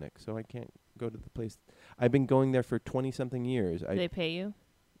blood clinic, so I can't go to the place. I've been going there for 20-something years. Do they pay you?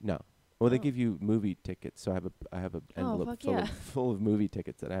 No. Well, they Oh. give you movie tickets, so I have a envelope fuck full, yeah. full of movie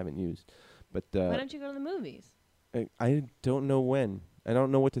tickets that I haven't used. But Why don't you go to the movies? I don't know when. I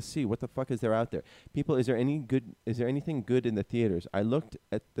don't know what to see. What the fuck is there out there? People, is there anything good in the theaters? I looked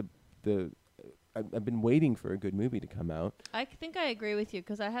at I've been waiting for a good movie to come out. I think I agree with you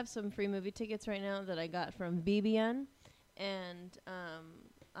because I have some free movie tickets right now that I got from BBN, and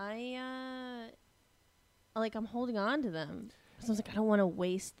I'm holding on to them. So I was like, I don't want to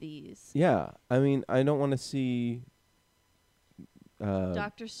waste these. Yeah, I mean, I don't want to see.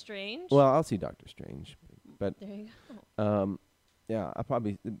 Doctor Strange. Well, I'll see Doctor Strange, but there you go. yeah, I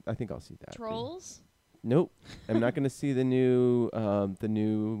think I'll see that. Trolls. Nope, I'm not going to see the new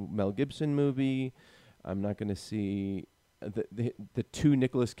Mel Gibson movie. I'm not going to see the two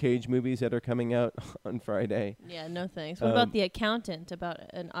Nicolas Cage movies that are coming out on Friday. Yeah, no thanks. What about The Accountant? About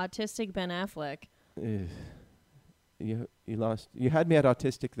an autistic Ben Affleck? You lost. You had me at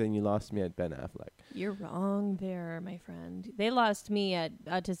autistic, then you lost me at Ben Affleck. You're wrong there, my friend. They lost me at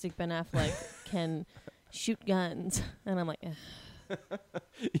autistic Ben Affleck can shoot guns, and I'm like, ugh.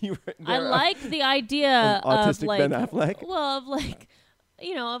 I like the idea autistic of like, Ben Affleck. Well, of like,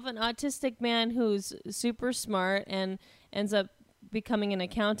 of an autistic man who's super smart and ends up becoming an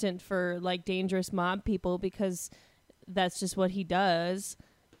accountant for like dangerous mob people because that's just what he does.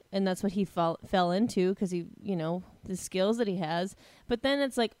 And that's what he fell into because he, the skills that he has. But then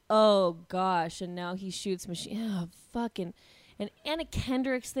it's like, oh, gosh. And now he shoots machine. Oh, fucking. And Anna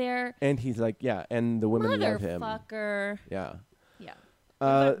Kendrick's there. And he's like, yeah. And the women love him. Motherfucker. Yeah. Yeah.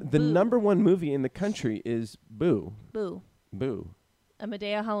 The number one movie in the country is Boo. Boo. Boo. A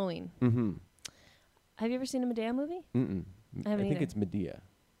Medea Halloween. Mm-hmm. Have you ever seen a Medea movie? Mm-mm. I haven't think either. it's Medea.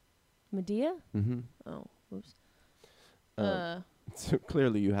 Medea? Mm-hmm. Oh, oops. So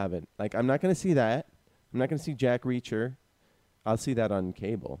clearly you haven't. Like, I'm not going to see that. I'm not going to see Jack Reacher. I'll see that on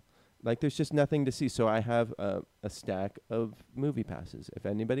cable. Like, there's just nothing to see. So I have a stack of movie passes. If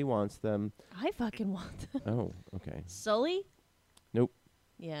anybody wants them. I fucking want them. Oh, okay. Sully? Nope.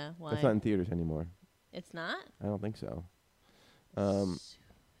 Yeah, why? It's not in theaters anymore. It's not? I don't think so.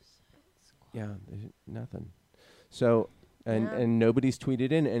 Yeah, there's nothing. So, and nobody's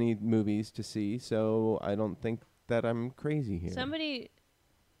tweeted in any movies to see, so I don't think that I'm crazy here.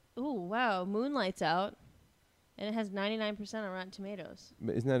 Ooh, wow, Moonlight's out, and it has 99% on Rotten Tomatoes.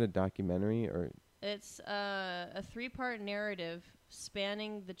 But isn't that a documentary or? It's a 3-part narrative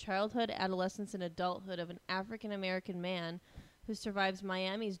spanning the childhood, adolescence, and adulthood of an African-American man who survives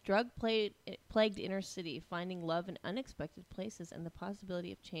Miami's drug-plagued inner city, finding love in unexpected places and the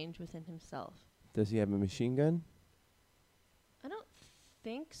possibility of change within himself. Does he have a machine gun? I don't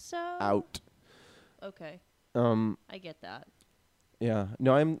think so. Out. Okay. I get that. Yeah.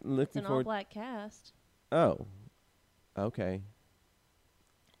 No, I'm looking It's an forward. all-black cast. Oh. Okay.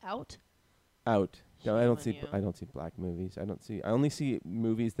 Out? Out. No, I Shame don't on see. you. I don't see black movies. I only see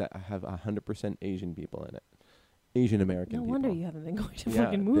movies that have 100% Asian people in it. Asian American No people. wonder you haven't been going to Yeah,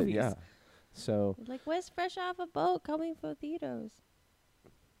 fucking movies. yeah. So. You're like, where's Fresh Off a Boat coming for theaters?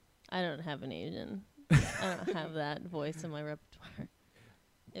 I don't have an Asian. I don't have that voice in my repertoire.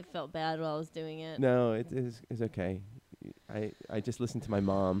 It felt bad while I was doing it. No, it is okay. I just listened to my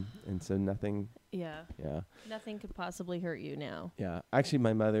mom, and so nothing. Yeah. Yeah. Nothing could possibly hurt you now. Yeah. Actually,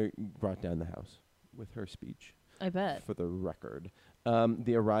 my mother brought down the house with her speech. I bet. For the record,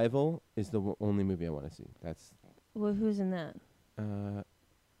 The Arrival is the only movie I want to see. That's Well, who's in that?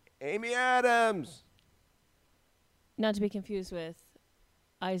 Amy Adams. Not to be confused with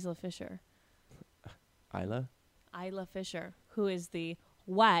Isla Fisher. Isla? Isla Fisher, who is the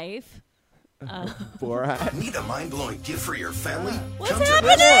wife. Borat. Need a mind-blowing gift for your family? What's Come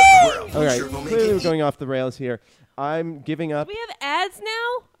happening? to Red Book, All where a right, t-shirt will make clearly it we're going off the rails here. I'm giving up. We have ads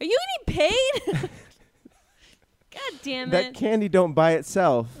now? Are you getting paid? God damn That it. candy don't buy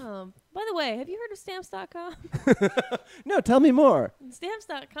itself. By the way, have you heard of Stamps.com? No, tell me more.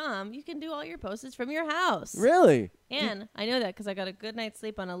 Stamps.com, you can do all your postage from your house. Really? And I know that because I got a good night's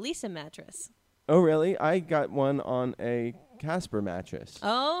sleep on a Lisa mattress. Oh, really? I got one on a Casper mattress.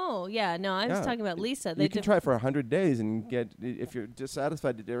 Oh, yeah. No, I was Yeah. talking about Lisa. You can try it for 100 days and get, if you're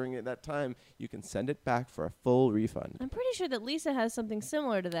dissatisfied during that time, you can send it back for a full refund. I'm pretty sure that Lisa has something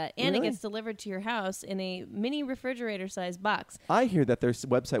similar to that. And Really? it gets delivered to your house in a mini refrigerator-sized box. I hear that their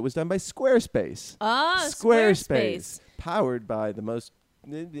website was done by Squarespace. Ah, Squarespace. Powered by the most...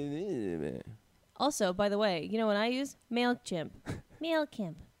 Also, by the way, you know what I use? MailChimp.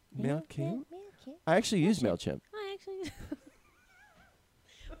 MailChimp. MailChimp? I actually use MailChimp. I actually...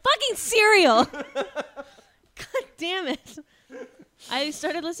 Fucking cereal! God damn it. I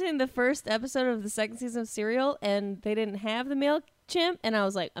started listening to the first episode of the second season of Serial, and they didn't have the MailChimp, and I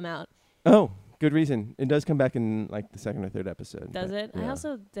was like, I'm out. Oh, good reason. It does come back in like the second or third episode. Does but, it? I yeah.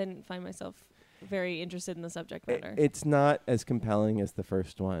 also didn't find myself very interested in the subject matter. It's not as compelling as the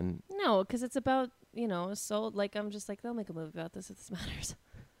first one. No, because it's about, so, like, I'm just like, they'll make a movie about this if this matters.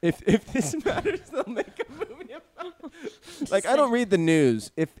 If this matters, they'll make a movie about it. Like, I don't read the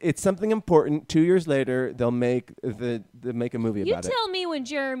news. If it's something important, 2 years later, they'll make make a movie You about it. tell me when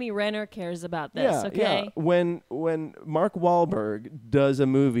Jeremy Renner cares about this, okay? Yeah. When Mark Wahlberg does a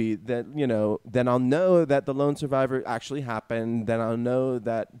movie that, then I'll know that The Lone Survivor actually happened. Then I'll know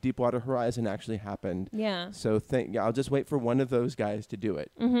that Deepwater Horizon actually happened. Yeah. So I'll just wait for one of those guys to do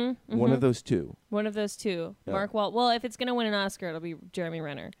it. Mm-hmm. One of those two. One of those two. Yeah. Mark Wahlberg. Well, if it's going to win an Oscar, it'll be Jeremy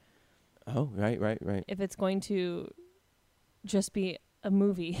Renner. Oh, right. If it's going to just be a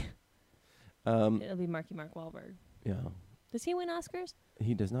movie, it'll be Mark Wahlberg. Yeah. Does he win Oscars?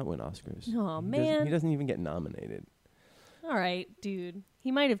 He does not win Oscars. Oh, He man. doesn't even get nominated. All right, dude.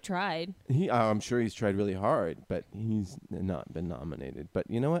 He might have tried. I'm sure he's tried really hard, but he's not been nominated. But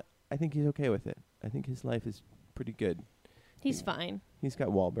you know what? I think he's okay with it. I think his life is pretty good. He's fine. He's got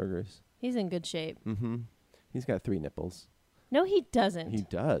Wahlburgers. He's in good shape. Mm-hmm. He's got 3 nipples. No, he doesn't. He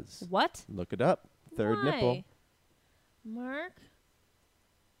does. What? Look it up. Third Why? nipple. Mark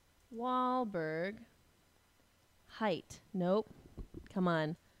Wahlberg. Height. Nope. Come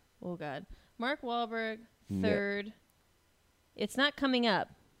on. Oh, God. Mark Wahlberg, Nip. third. It's not coming up.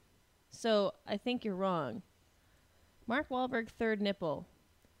 So I think you're wrong. Mark Wahlberg, third nipple.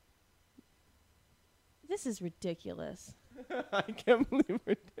 This is ridiculous. I can't believe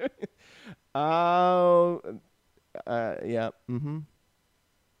we're doing it. Oh, yeah. Mm-hmm.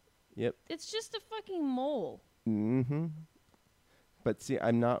 Yep. It's just a fucking mole. Mm-hmm. But see,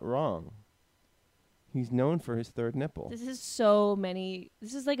 I'm not wrong. He's known for his third nipple. This is so many.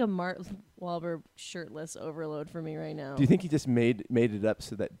 This is like a Mark Wahlberg shirtless overload for me right now. Do you think he just made it up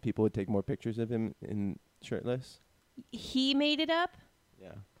so that people would take more pictures of him in shirtless? He made it up?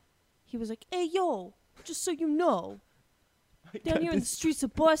 Yeah. He was like, hey, yo, just so you know, down here in the streets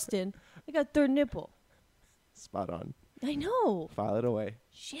of Boston, I got third nipple. Spot on. I know. File it away.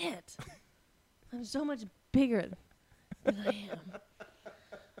 Shit. I'm so much bigger than I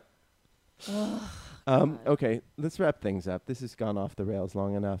am. Okay, let's wrap things up. This has gone off the rails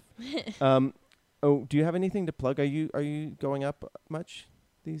long enough. Do you have anything to plug? Are you going up much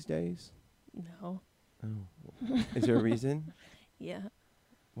these days? No. Oh. Is there a reason? Yeah.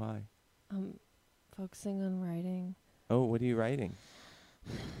 Why? I'm focusing on writing. Oh, what are you writing?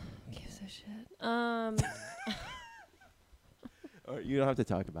 Gives a shit. You don't have to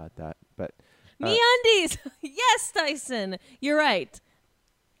talk about that, but MeUndies! Yes, Tyson! You're right.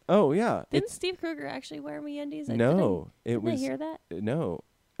 oh yeah, Didn't it's Steve Kruger actually wear MeUndies? no, it Didn't I was hear that? no.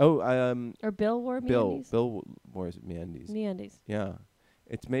 Oh, Or Bill wore MeUndies? Bill wears MeUndies. MeUndies. Yeah,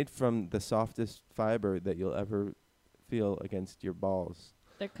 it's made from the softest fiber that you'll ever feel against your balls.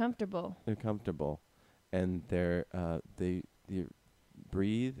 They're comfortable. They're comfortable, and they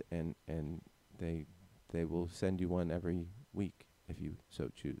breathe, and they will send you one every week if you so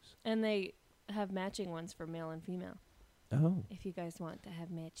choose. And they have matching ones for male and female. Oh. If you guys want to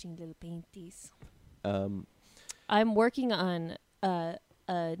have matching little painties. Um. I'm working on a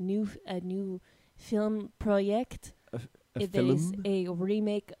new film project. There is a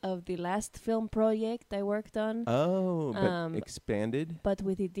remake of the last film project I worked on. Oh, but expanded. But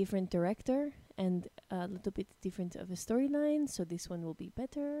with a different director and a little bit different of a storyline, so this one will be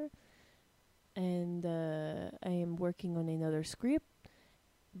better. and I am working on another script,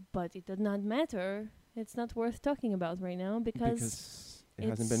 but it does not matter. It's not worth talking about right now because it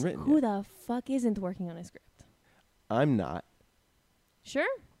hasn't been written who yet. the fuck isn't working on a script? I'm not. Sure?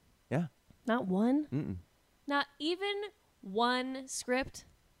 Yeah. Not one? Mm-mm. Not even one script?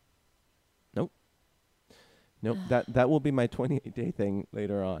 Nope. that will be my 28-day thing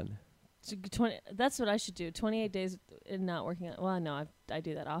later on. That's what I should do. 28 days in not working on. Well, no, I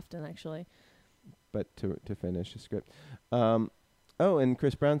do that often actually. But to finish a script. And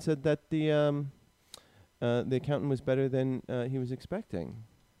Chris Brown said that the accountant was better than he was expecting.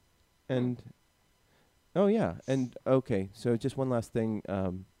 And oh yeah, and okay, so just one last thing.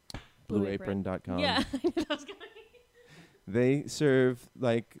 BlueApron.com. Yeah, I knew that was going. They serve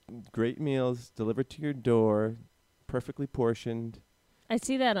like great meals delivered to your door, perfectly portioned. I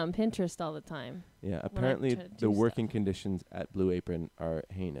see that on Pinterest all the time. Yeah, apparently try to do the working stuff. conditions at Blue Apron are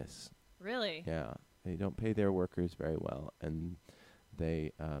heinous. Really? Yeah, they don't pay their workers very well, and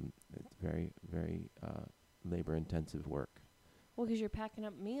they it's very, very labor-intensive work. Well, because you're packing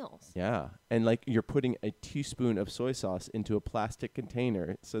up meals. Yeah, and like you're putting a teaspoon of soy sauce into a plastic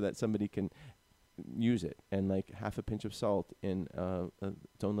container so that somebody can use it, and like half a pinch of salt in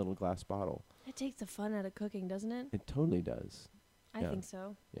its own little glass bottle. It takes the fun out of cooking, doesn't it? It totally does. I yeah. think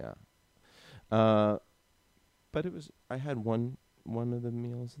so. Yeah. But it was. I had one of the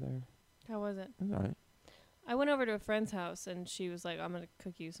meals there. How was it? It was all right. I went over to a friend's house and she was like, I'm going to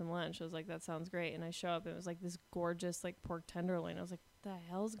cook you some lunch. I was like, that sounds great. And I show up and it was like this gorgeous like pork tenderloin. I was like, the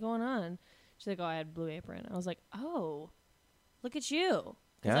hell's going on? She's like, oh, I had Blue Apron. I was like, oh, look at you.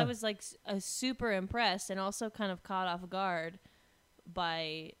 Because Yeah. I was like super impressed and also kind of caught off guard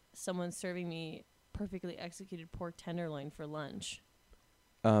by someone serving me perfectly executed pork tenderloin for lunch.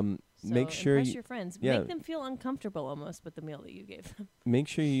 So Make sure impress you your friends. yeah. Make them feel uncomfortable almost with the meal that you gave them. make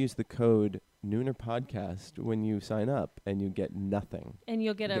sure you use the code Nooner Podcast when you sign up, and you get nothing. And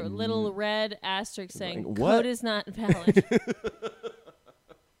you'll get a little red asterisk saying, Like, code what? is not valid.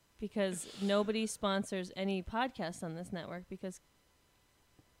 Because nobody sponsors any podcast on this network because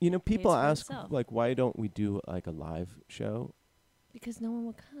People for ask itself. like, why don't we do like a live show? no one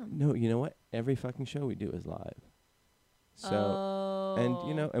will come. No, you know what? Every fucking show we do is live. So,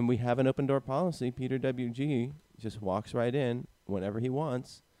 Oh. and we have an open door policy. Peter WG just walks right in whenever he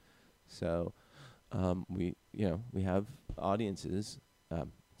wants. So, we have audiences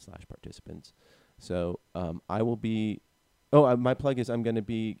 / participants. So, I will be. Oh, my plug is I'm going to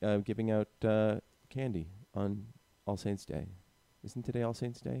be giving out candy on All Saints Day. Isn't today All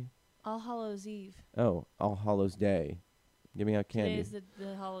Saints Day? All Hallows Eve. Oh, All Hallows Day. Giving out candy. Today is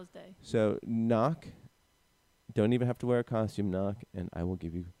the Hallows Day. So knock. Don't even have to wear a costume. Knock, and I will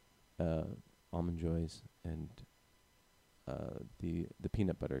give you Almond Joys and the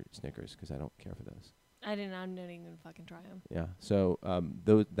peanut butter Snickers because I don't care for those. I'm not even gonna fucking try them. Yeah. So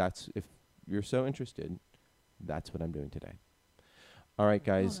that's if you're so interested, that's what I'm doing today. All right,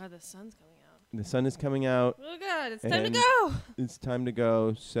 guys. Oh God, the sun's coming out. The sun is coming out. Oh God, it's time to And go. It's time to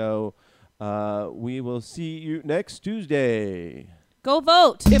go. So we will see you next Tuesday. Go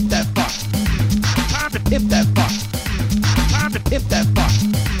vote. Tip that fuck. Time to tip that fuck. Time to tip that fuck.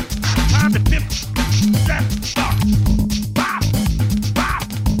 Time to tip that fuck. Bop, bop,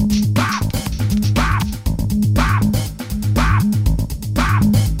 bop, bop, bop, bop,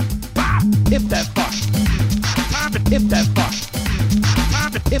 bop, bop. Tip that fuck. Time to tip that fuck.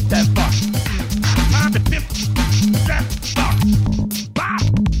 Time to tip that fuck. Time to tip that fuck. Bop,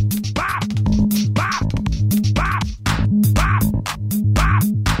 bop, bop, bop, bop, bop,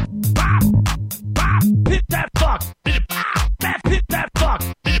 bop, bop. Hit that fuck. Hit that fuck.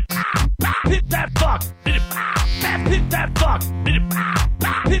 Hit that fuck. Hit that fuck.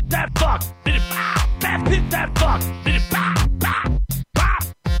 Hit that fuck. Hit that fuck. Bop, bop,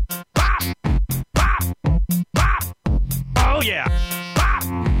 bop, bop. Oh yeah. Bop.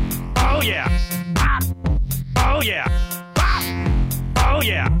 Oh yeah. Bop. Oh yeah. Bop. Oh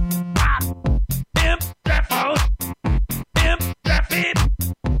yeah. Bop. Imp that phone. Imp that fit.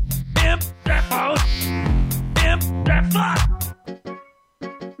 Imp that phone. Imp that fuck.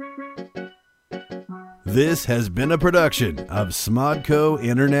 This has been a production of Smodco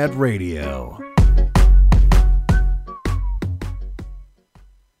Internet Radio.